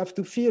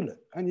to fill,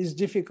 and it's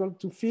difficult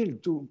to fill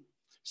too.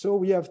 So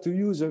we have to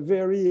use a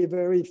very,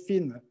 very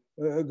thin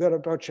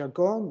gutta-percha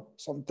cone.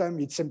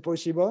 Sometimes it's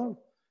impossible.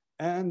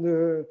 And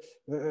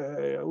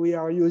we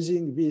are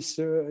using this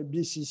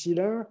BC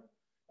sealer.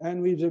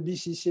 And with the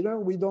BC sealer,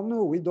 we don't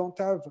know. We don't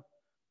have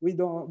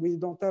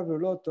a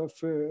lot of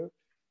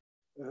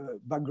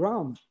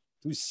background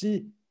to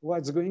see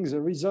what's going the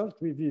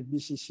result with the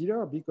BC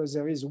sealer, because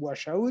there is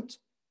washout.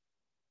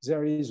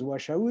 There is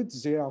washout.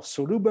 They are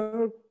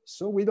soluble.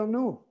 So we don't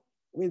know.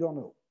 We don't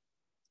know.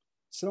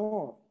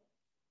 So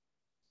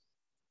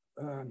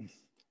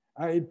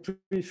I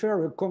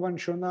prefer a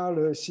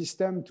conventional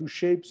system to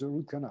shape the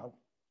root canal.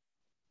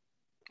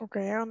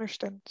 Okay, I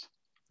understand.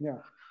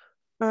 Yeah.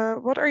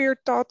 What are your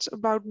thoughts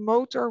about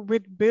motor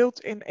with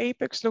built-in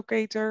apex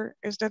locator?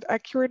 Is that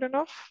accurate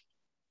enough?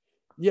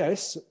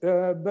 Yes,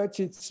 but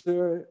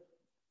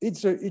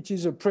it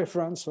is a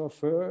preference of,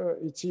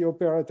 it's the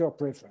operator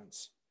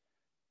preference.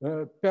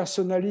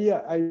 Personally,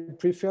 I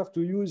prefer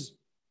to use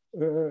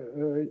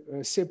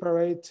a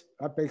separate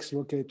apex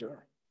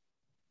locator,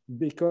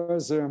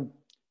 because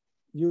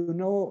you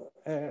know,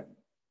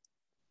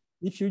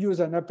 if you use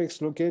an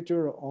apex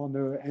locator on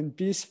an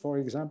NPiece, for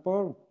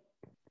example,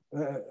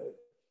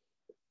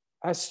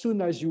 as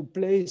soon as you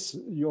place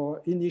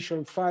your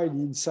initial file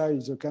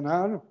inside the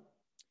canal,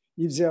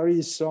 if there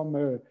is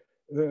some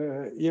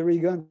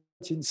irrigant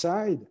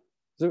inside,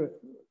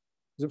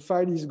 the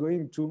file is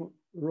going to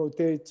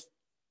rotate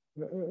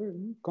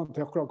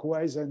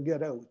counterclockwise and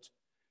get out.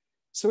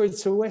 So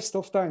it's a waste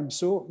of time.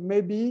 So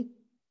maybe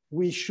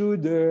we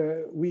should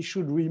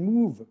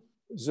remove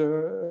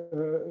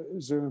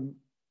the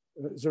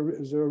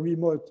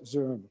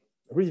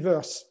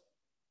reverse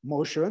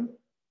motion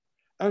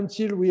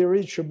until we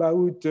reach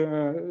about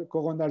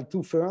coronal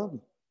 2/3,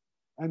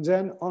 and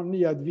then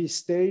only at this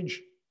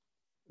stage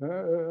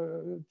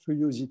to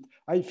use it.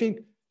 I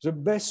think the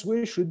best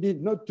way should be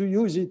not to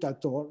use it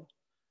at all,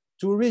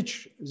 to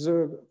reach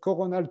the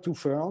coronal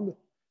 2/3,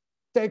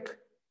 take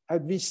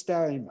at this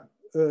time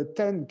a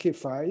 10K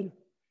file,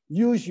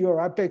 use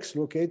your apex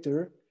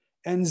locator,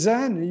 and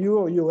then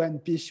your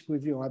NPiece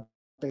with your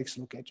apex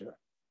locator.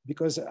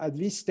 Because at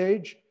this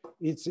stage,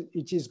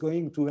 it is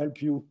going to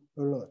help you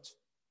a lot.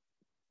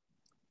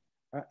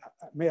 I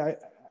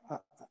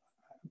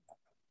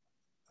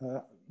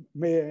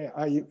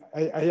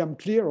am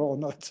clear or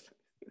not?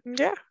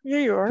 Yeah,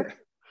 you are.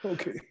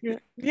 Okay.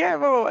 Yeah,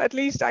 well, at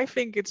least I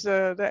think it's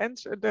the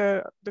answer.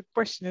 The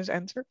question is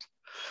answered.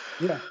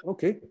 Yeah.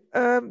 Okay.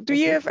 Do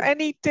you have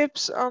any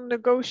tips on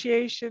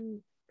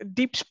negotiation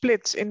deep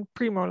splits in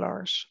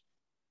premolars?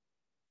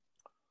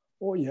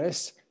 Oh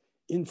yes.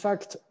 In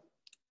fact,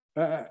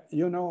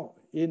 you know,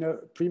 in a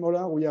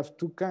premolar we have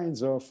two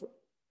kinds of.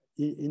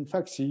 In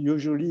fact,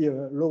 usually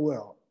a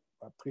lower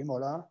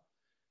premolar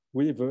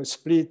with a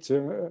split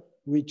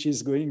which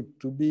is going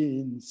to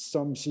be in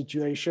some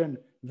situation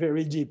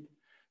very deep.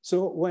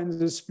 So when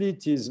the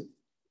split is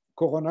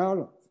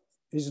coronal,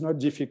 it's not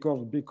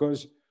difficult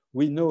because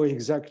we know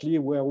exactly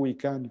where we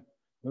can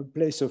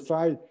place a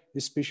file,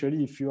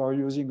 especially if you are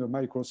using a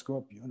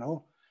microscope, you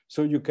know,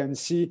 so you can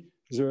see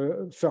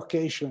the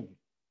furcation,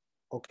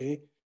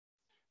 okay?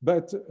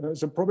 But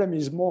the problem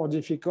is more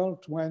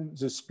difficult when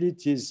the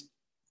split is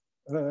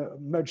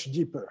much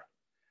deeper.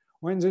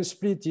 When the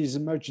split is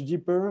much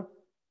deeper,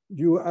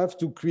 you have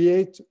to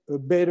create a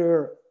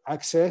better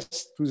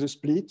access to the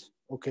split,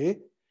 okay?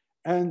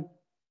 And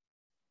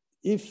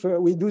if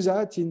we do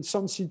that in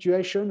some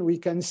situation, we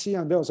can see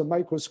under the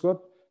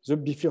microscope the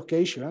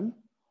bifurcation,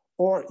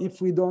 or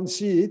if we don't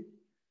see it,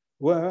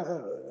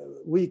 well,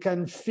 we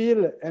can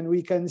feel and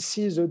we can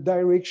see the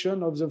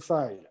direction of the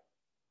file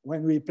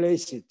when we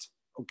place it,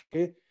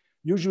 okay?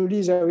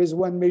 Usually there is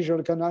one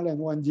major canal and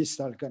one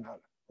distal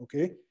canal,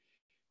 okay?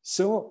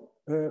 So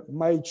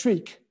my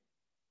trick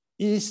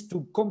is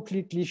to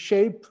completely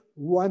shape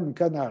one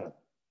canal,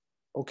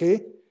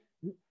 okay?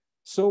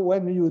 So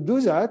when you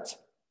do that,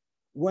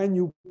 when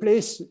you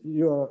place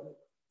your,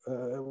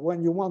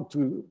 when you want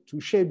to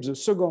shape the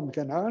second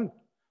canal,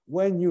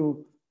 when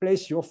you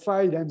place your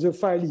file and the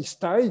file is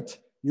tight,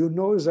 you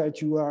know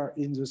that you are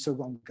in the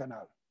second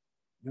canal,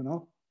 you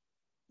know?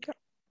 Yeah.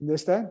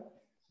 Understand?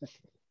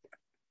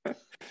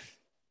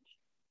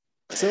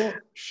 So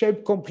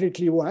shape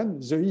completely one,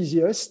 the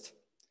easiest,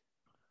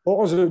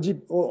 or the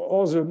deep,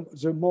 or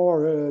the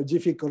more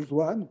difficult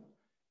one.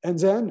 And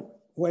then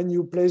when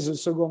you place the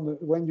second,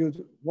 when you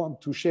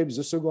want to shape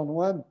the second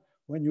one,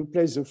 when you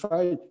place the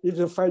file, if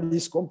the file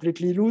is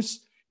completely loose,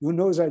 you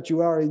know that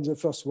you are in the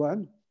first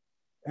one,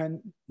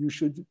 and you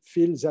should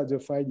feel that the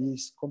file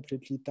is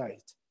completely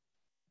tight.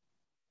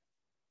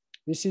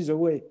 This is a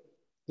way.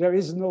 There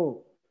is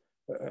no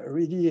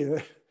really,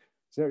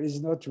 there is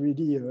not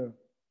really a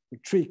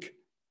trick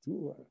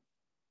to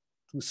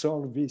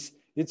solve this.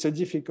 It's a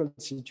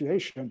difficult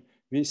situation.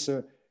 This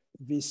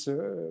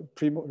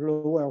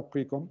lower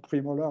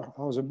premolar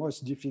are the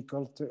most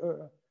difficult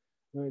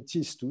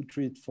teeth to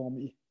treat for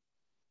me.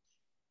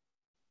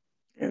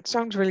 It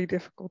sounds really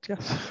difficult,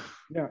 yes.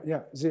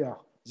 Yeah, they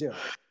are.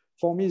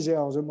 For me, they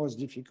are the most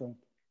difficult.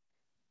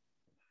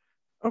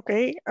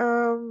 Okay,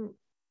 one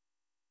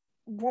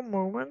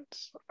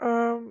moment.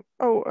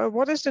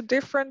 What is the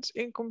difference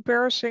in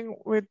comparison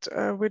with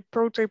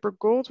Protaper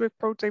Gold with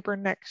Protaper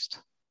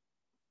Next?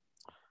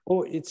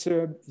 Oh,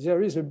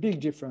 there is a big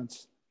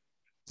difference.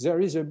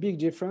 There is a big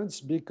difference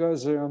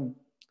because the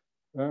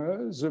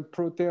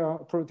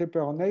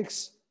Protaper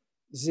Next,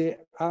 they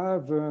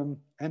have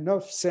an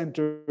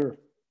off-center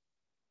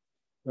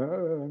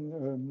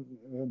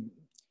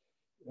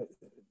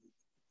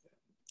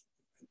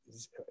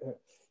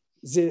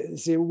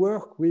they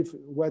work with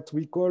what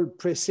we call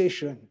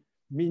precession,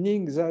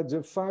 meaning that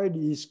the file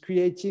is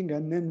creating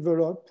an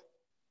envelope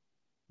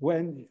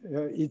when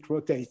it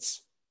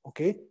rotates,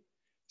 okay?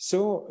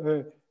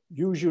 So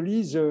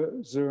usually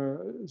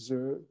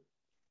the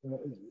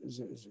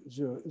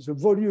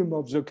volume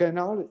of the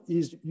canal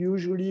is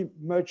usually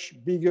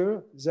much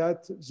bigger than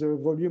the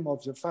volume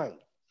of the file,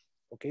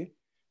 okay?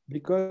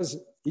 Because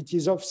it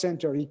is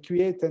off-center, it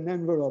creates an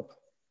envelope,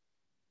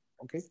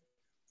 okay?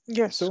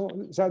 Yes. So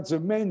that's the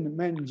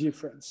main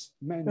difference.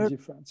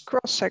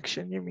 Cross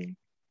section, you mean?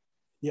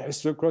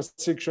 Yes, the cross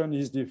section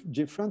is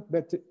different,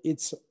 but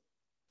it's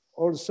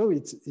also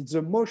it's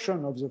the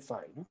motion of the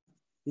file.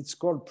 It's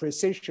called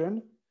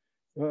precession.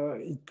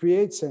 It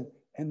creates an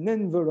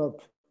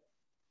envelope.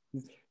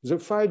 The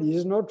file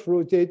is not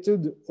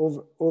rotated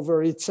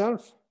over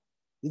itself.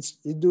 It's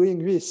doing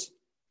this.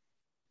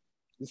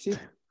 You see?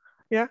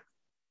 Yeah.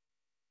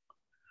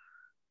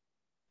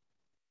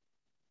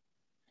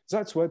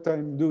 That's what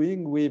I'm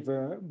doing with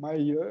my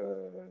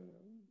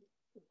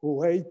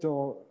 08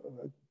 or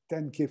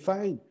 10K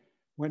file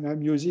when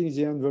I'm using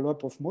the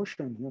envelope of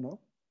motion, you know,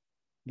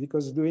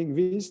 because doing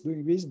this,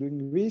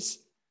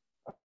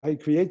 I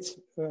create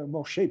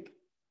more shape,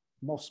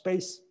 more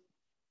space.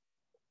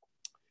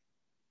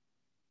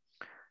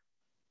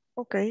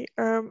 Okay.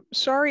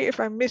 Sorry if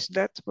I missed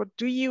that, but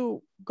do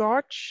you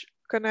gauge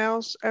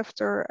canals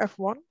after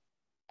F1?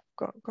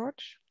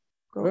 Gauge?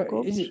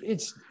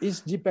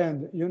 It's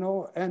depend, you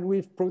know, and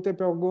with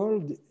Protaper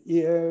Gold,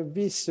 the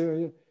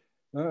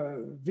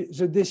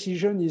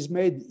decision is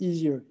made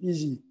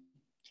easy.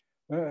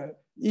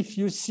 If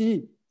you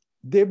see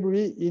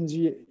debris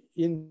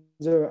in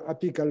the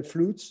apical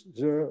flutes,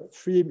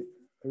 the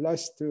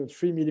last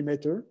 3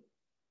 millimeter,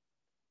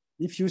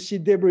 if you see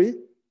debris,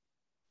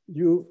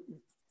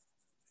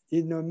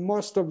 in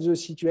most of the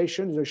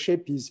situations, the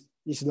shape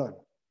is done.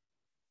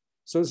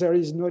 So there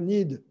is no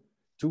need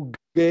to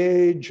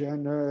gauge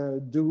and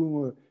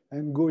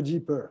and go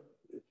deeper,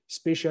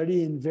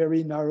 especially in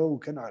very narrow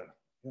canal,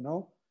 you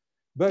know.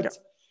 But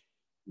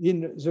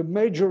in the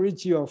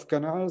majority of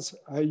canals,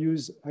 I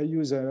use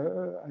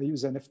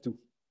an F2.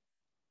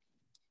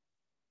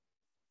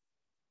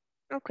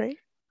 Okay.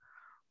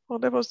 Well,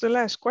 that was the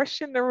last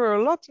question. There were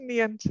a lot in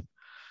the end.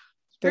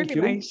 Thank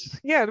you. Nice.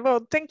 Yeah.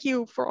 Well, thank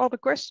you for all the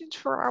questions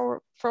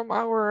from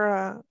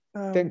our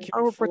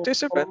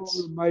participants.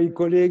 All my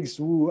colleagues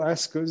who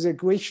asked the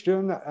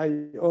question.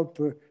 I hope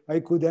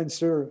I could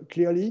answer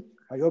clearly.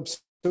 I hope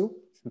so.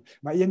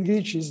 My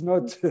English is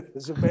not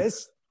the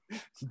best,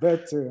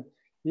 but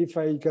if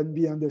I can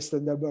be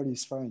understandable,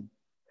 it's fine.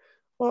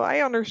 Well,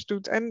 I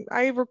understood, and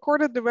I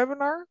recorded the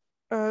webinar,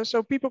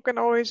 so people can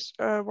always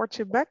watch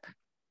it back.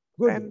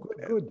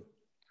 Good.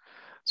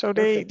 So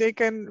they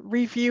can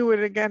review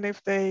it again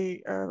if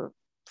they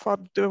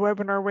thought the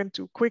webinar went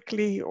too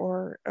quickly,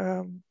 or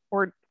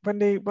when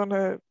they want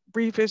to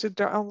revisit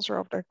the answer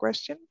of their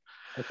question.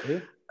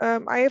 Okay.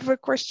 I have a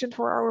question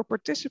for our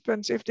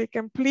participants. If they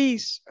can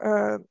please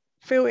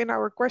fill in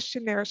our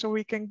questionnaire so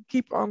we can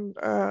keep on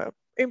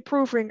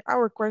improving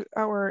our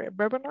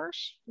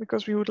webinars,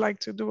 because we would like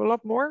to do a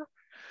lot more.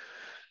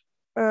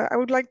 I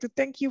would like to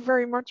thank you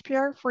very much,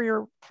 Pierre, for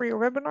your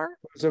webinar.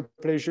 It was a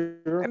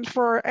pleasure. And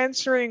for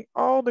answering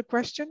all the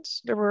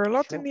questions. There were a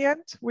lot in the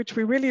end, which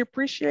we really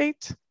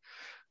appreciate.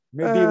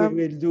 Maybe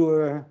we will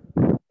do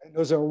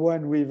another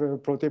one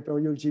with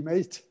Protaper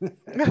Ultimate.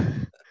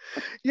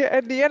 Yeah,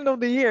 at the end of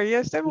the year.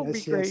 Yes, that would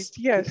be great.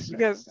 Yes.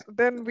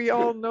 Then we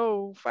all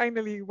know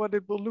finally what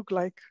it will look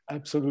like.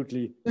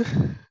 Absolutely.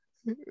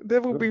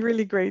 That would be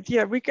really great.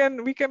 Yeah, we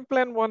can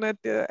plan one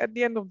at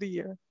the end of the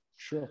year.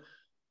 Sure.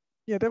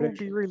 Yeah, that would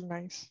be really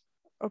nice.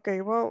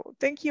 Okay, well,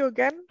 thank you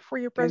again for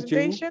your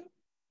presentation.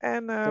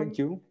 And thank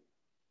you.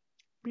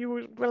 We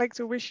would like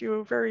to wish you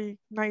a very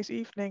nice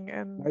evening,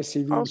 and nice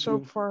evening also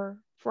too. for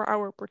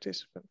our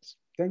participants.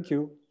 Thank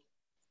you.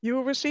 You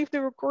will receive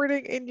the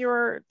recording in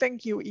your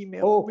thank you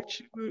email,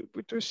 which you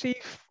would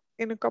receive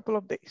in a couple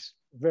of days.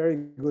 Very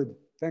good.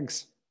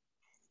 Thanks.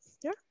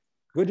 Yeah.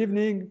 Good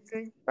evening.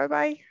 Okay.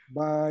 Bye-bye.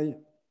 Bye.